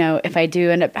 if I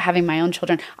do end up having my own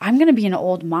children, I'm going to be an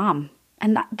old mom.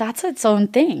 And that's its own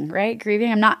thing, right?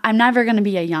 Grieving. I'm never going to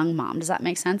be a young mom. Does that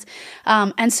make sense?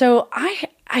 And so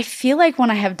I feel like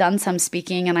when I have done some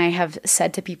speaking and I have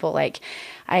said to people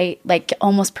I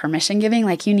almost permission giving,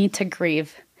 you need to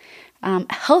grieve.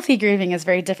 Healthy grieving is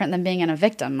very different than being in a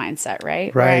victim mindset,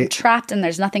 right? Where I'm trapped and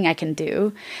there's nothing I can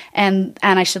do, and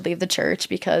I should leave the church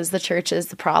because the church is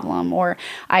the problem, or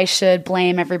I should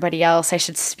blame everybody else. I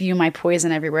should spew my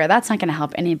poison everywhere. That's not going to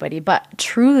help anybody. But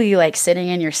truly, sitting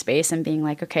in your space and being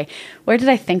okay, where did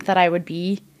I think that I would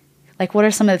be? Like, what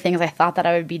are some of the things I thought that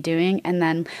I would be doing? And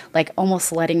then like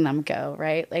almost letting them go,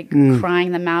 right? Like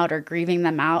crying them out or grieving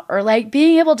them out, or like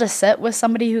being able to sit with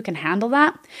somebody who can handle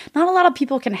that. Not a lot of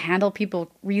people can handle people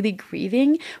really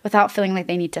grieving without feeling like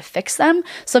they need to fix them.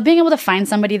 So being able to find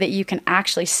somebody that you can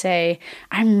actually say,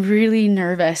 I'm really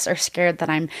nervous or scared that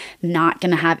I'm not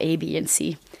going to have A, B, and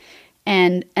C.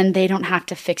 And they don't have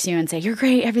to fix you and say, you're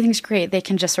great, everything's great. They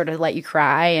can just sort of let you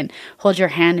cry and hold your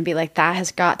hand and be like, that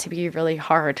has got to be really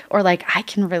hard. Or like, I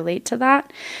can relate to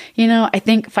that. You know, I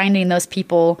think finding those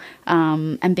people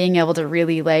and being able to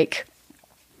really like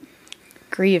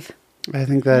grieve. I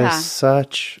think that is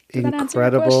such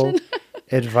incredible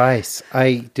advice.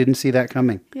 I didn't see that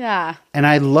coming. Yeah. And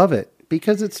I love it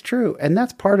because it's true. And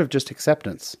that's part of just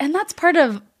acceptance. And that's part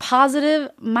of positive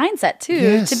mindset too.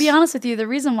 Yes. To be honest with you, the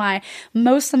reason why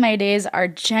most of my days are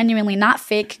genuinely not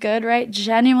fake good, right?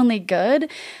 Genuinely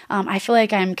good. I feel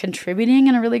like I'm contributing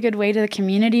in a really good way to the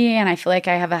community. And I feel like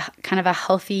I have a kind of a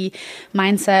healthy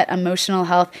mindset, emotional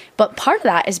health. But part of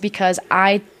that is because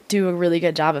I do a really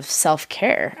good job of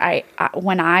self-care.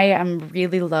 When I am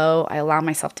really low, I allow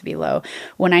myself to be low.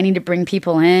 When I need to bring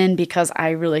people in because I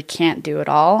really can't do it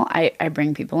all, I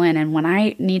bring people in. And when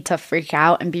I need to freak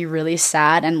out and be really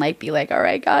sad and like be like, all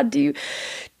right, God, do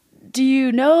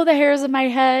you know the hairs of my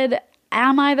head?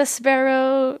 Am I the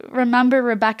sparrow? Remember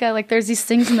Rebecca? Like there's these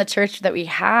things in the church that we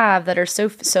have that are so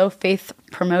faith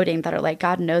promoting, that are like,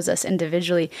 God knows us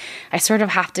individually. I sort of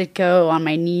have to go on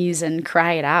my knees and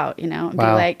cry it out, you know, and be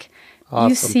like, awesome.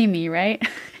 You see me, right?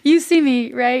 You see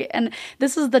me, right? And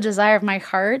this is the desire of my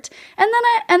heart. And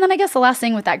then I guess the last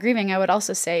thing with that grieving I would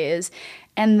also say is,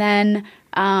 and then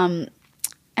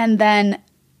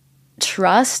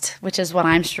trust, which is what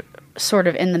I'm sort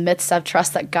of in the midst of,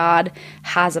 trust that God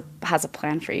has a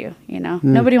plan for you. You know,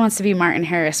 nobody wants to be Martin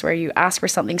Harris, where you ask for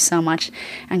something so much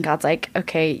and God's like,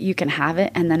 okay, you can have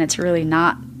it. And then it's really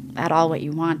not at all what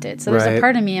you wanted. So there's a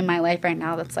part of me in my life right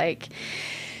now that's like,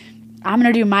 I'm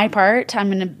going to do my part.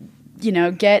 I'm going to, you know,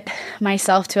 get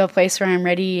myself to a place where I'm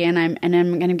ready and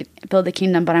I'm going to build the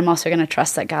kingdom, but I'm also going to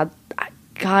trust that God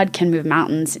can move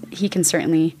mountains. He can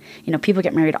certainly, you know, people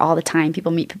get married all the time.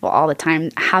 People meet people all the time.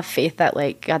 Have faith that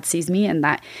like God sees me, and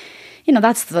that, you know,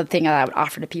 that's the thing that I would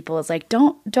offer to people is like,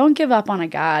 don't give up on a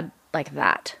God like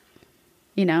that.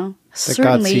 You know, that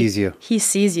certainly God sees you. He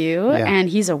sees you and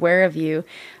he's aware of you.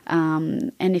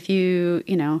 And if you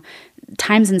know,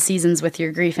 times and seasons with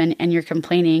your grief and you're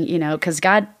complaining, you know, because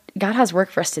God has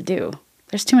work for us to do.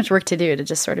 There's too much work to do to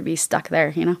just sort of be stuck there,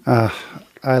 you know?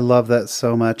 I love that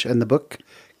so much. And the book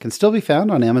can still be found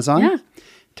on Amazon. Yeah.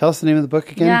 Tell us the name of the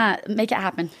book again. Yeah, Make It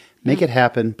Happen. Make It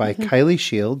Happen by Kylie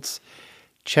Shields.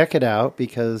 Check it out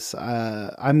because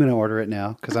I'm going to order it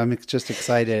now because I'm just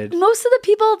excited. Most of the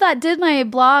people that did my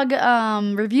blog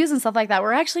reviews and stuff like that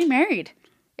were actually married.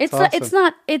 It's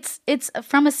awesome. It's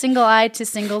from a single eye to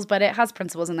singles, but it has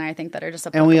principles in there, I think, that are just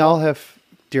applicable. And we all have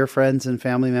dear friends and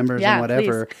family members and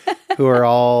whatever who are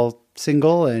all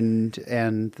single, and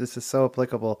this is so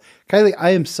applicable. Kylie,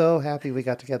 I am so happy we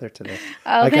got together today.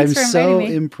 Oh, like, thanks I'm for so inviting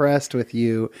me. impressed with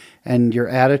you and your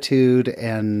attitude,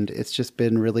 and it's just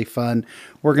been really fun.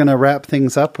 We're going to wrap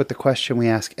things up with the question we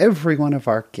ask every one of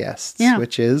our guests,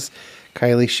 which is,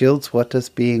 Kylie Shields, what does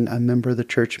being a member of the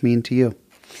church mean to you?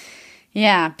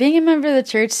 Yeah, being a member of the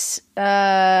church,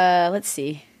 let's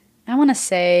see. I want to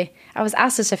say, I was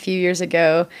asked this a few years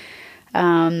ago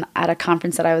at a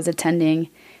conference that I was attending,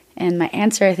 and my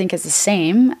answer, I think, is the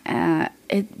same.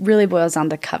 It really boils down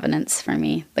to covenants for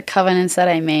me. The covenants that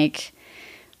I make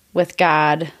with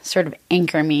God sort of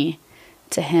anchor me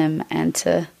to Him and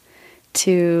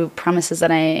to promises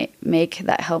that I make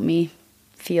that help me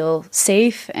feel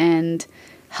safe and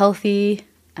healthy.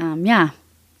 I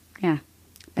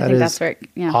think that's where,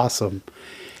 awesome.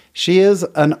 She is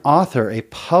an author, a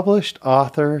published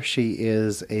author. She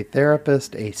is a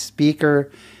therapist, a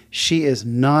speaker. She is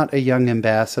not a young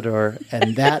ambassador,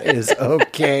 and that is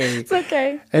okay. It's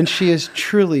okay. And she is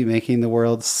truly making the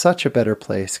world such a better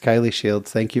place. Kylie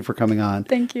Shields, thank you for coming on.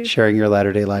 Thank you. Sharing your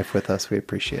latter-day life with us. We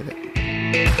appreciate it.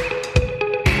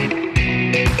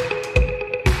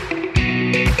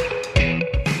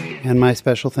 And my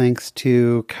special thanks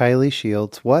to Kylie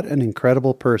Shields. What an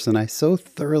incredible person. I so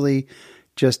thoroughly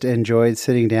just enjoyed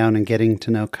sitting down and getting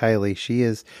to know Kylie. She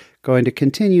is going to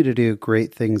continue to do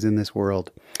great things in this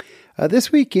world.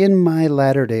 This week in my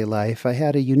latter-day life, I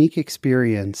had a unique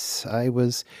experience. I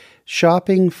was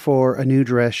shopping for a new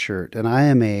dress shirt, and I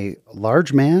am a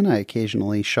large man. I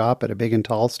occasionally shop at a big and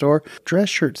tall store. Dress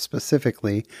shirt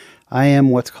specifically, I am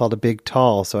what's called a big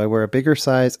tall, so I wear a bigger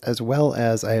size as well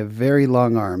as I have very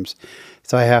long arms,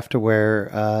 so I have to wear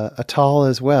a tall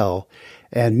as well.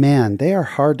 And man, they are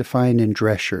hard to find in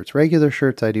dress shirts. Regular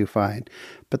shirts I do find.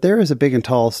 But there is a Big and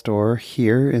Tall store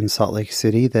here in Salt Lake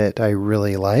City that I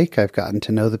really like. I've gotten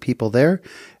to know the people there,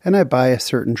 and I buy a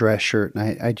certain dress shirt,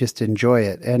 and I just enjoy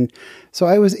it. And so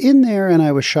I was in there, and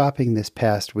I was shopping this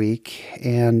past week,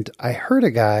 and I heard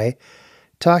a guy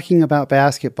talking about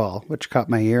basketball, which caught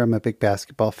my ear. I'm a big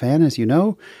basketball fan, as you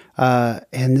know.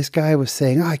 And this guy was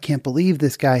saying, I can't believe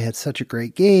this guy had such a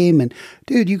great game. And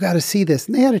dude, you got to see this.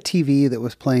 And they had a TV that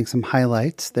was playing some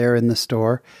highlights there in the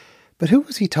store. But who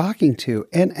was he talking to?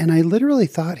 And I literally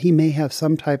thought he may have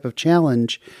some type of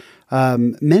challenge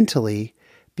mentally,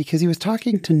 because he was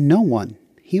talking to no one.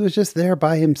 He was just there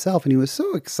by himself, and he was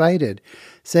so excited,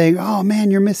 saying, oh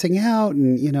man, you're missing out.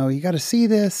 And you got to see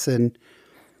this. And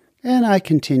I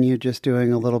continued just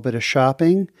doing a little bit of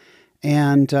shopping.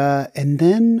 And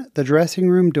then the dressing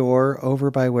room door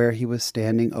over by where he was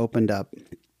standing opened up.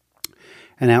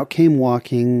 And out came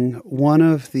walking one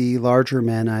of the larger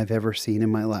men I've ever seen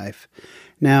in my life.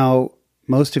 Now,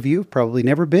 most of you have probably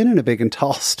never been in a Big and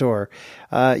Tall store.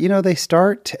 They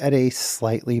start at a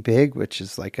slightly big, which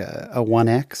is like a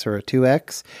 1X or a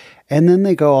 2X. And then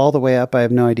they go all the way up. I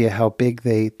have no idea how big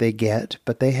they get,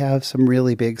 but they have some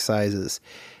really big sizes.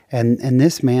 And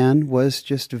this man was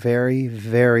just very,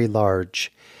 very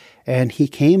large. And he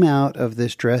came out of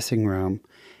this dressing room,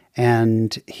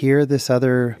 and here this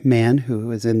other man who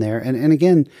was in there. And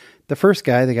again, the first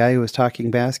guy, the guy who was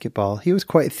talking basketball, he was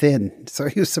quite thin. So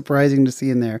he was surprising to see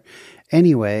in there.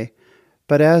 Anyway,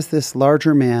 but as this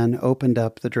larger man opened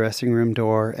up the dressing room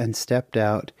door and stepped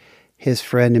out, his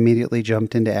friend immediately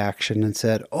jumped into action and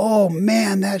said, oh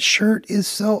man, that shirt is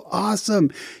so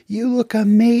awesome. You look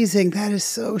amazing. That is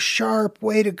so sharp.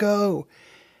 Way to go.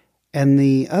 And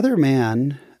the other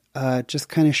man just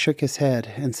kind of shook his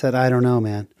head and said, I don't know,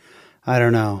 man. I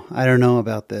don't know. I don't know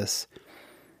about this.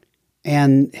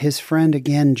 And his friend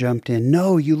again jumped in.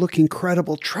 No, you look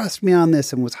incredible. Trust me on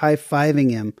this, and was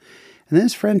high-fiving him. And then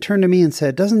his friend turned to me and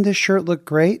said, doesn't this shirt look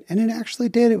great? And it actually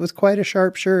did. It was quite a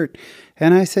sharp shirt.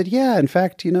 And I said, yeah, in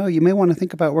fact, you may want to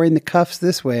think about wearing the cuffs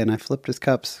this way. And I flipped his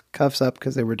cuffs up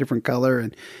because they were a different color.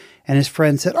 And his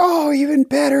friend said, oh, even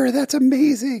better. That's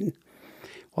amazing.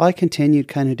 Well, I continued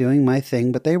kind of doing my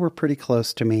thing, but they were pretty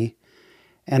close to me.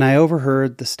 And I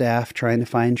overheard the staff trying to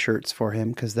find shirts for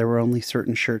him because there were only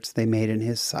certain shirts they made in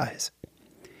his size.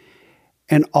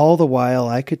 And all the while,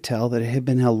 I could tell that it had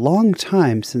been a long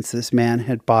time since this man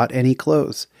had bought any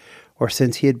clothes, or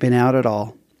since he had been out at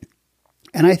all.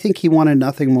 And I think he wanted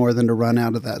nothing more than to run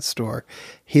out of that store.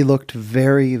 He looked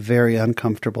very, very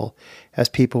uncomfortable as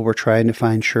people were trying to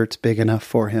find shirts big enough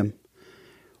for him.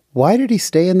 Why did he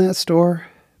stay in that store?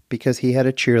 Because he had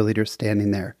a cheerleader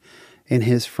standing there, in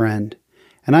his friend.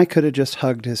 And I could have just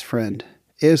hugged his friend.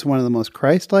 It is one of the most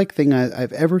Christ-like things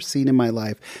I've ever seen in my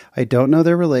life. I don't know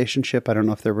their relationship. I don't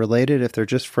know if they're related, if they're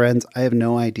just friends. I have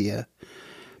no idea.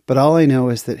 But all I know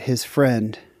is that his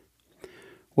friend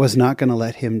was not going to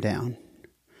let him down.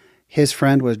 His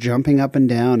friend was jumping up and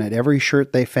down at every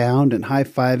shirt they found and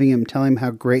high-fiving him, telling him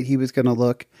how great he was going to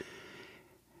look.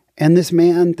 And this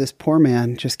man, this poor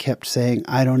man, just kept saying,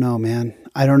 I don't know, man.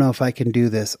 I don't know if I can do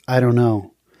this. I don't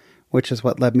know. Which is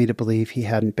what led me to believe he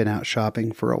hadn't been out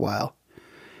shopping for a while.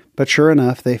 But sure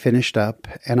enough, they finished up,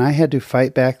 and I had to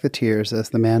fight back the tears as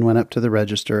the man went up to the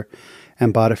register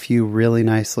and bought a few really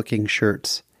nice-looking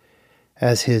shirts,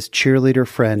 as his cheerleader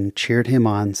friend cheered him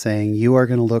on, saying, you are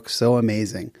going to look so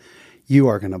amazing. You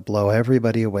are going to blow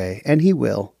everybody away, and he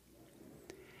will.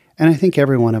 And I think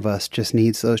every one of us just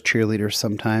needs those cheerleaders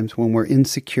sometimes when we're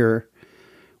insecure,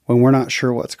 when we're not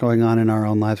sure what's going on in our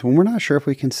own lives, when we're not sure if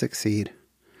we can succeed.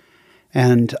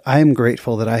 And I'm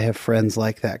grateful that I have friends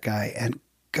like that guy, and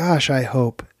gosh, I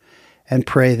hope and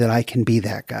pray that I can be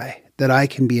that guy, that I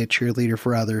can be a cheerleader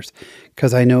for others,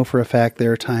 because I know for a fact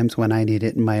there are times when I need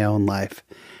it in my own life.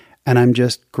 And I'm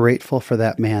just grateful for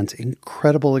that man's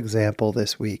incredible example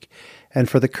this week, and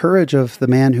for the courage of the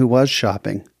man who was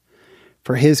shopping,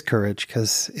 for his courage,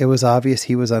 because it was obvious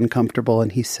he was uncomfortable,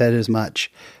 and he said as much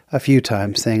a few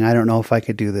times, saying, I don't know if I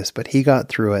could do this, but he got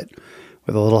through it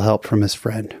with a little help from his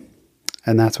friend.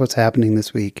 And that's what's happening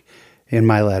this week in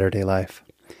my latter-day life.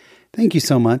 Thank you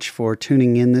so much for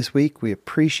tuning in this week. We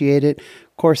appreciate it.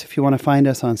 Of course, if you want to find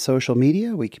us on social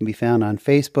media, we can be found on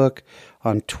Facebook,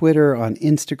 on Twitter, on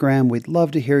Instagram. We'd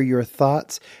love to hear your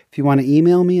thoughts. If you want to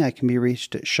email me, I can be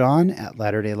reached at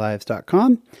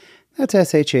Shawn@latterdaylives.com. That's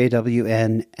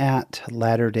SHAWN at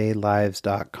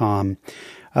latterdaylives.com.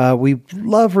 We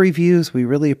love reviews. We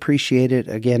really appreciate it.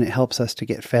 Again, it helps us to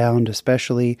get found,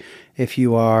 especially if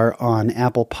you are on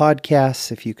Apple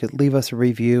Podcasts. If you could leave us a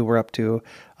review, we're up to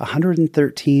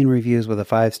 113 reviews with a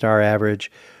 5-star average.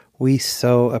 We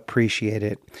so appreciate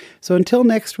it. So until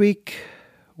next week,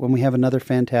 when we have another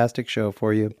fantastic show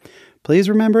for you, please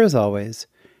remember, as always,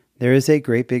 there is a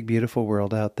great, big, beautiful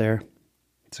world out there.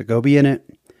 So go be in it,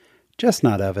 just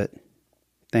not of it.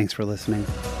 Thanks for listening.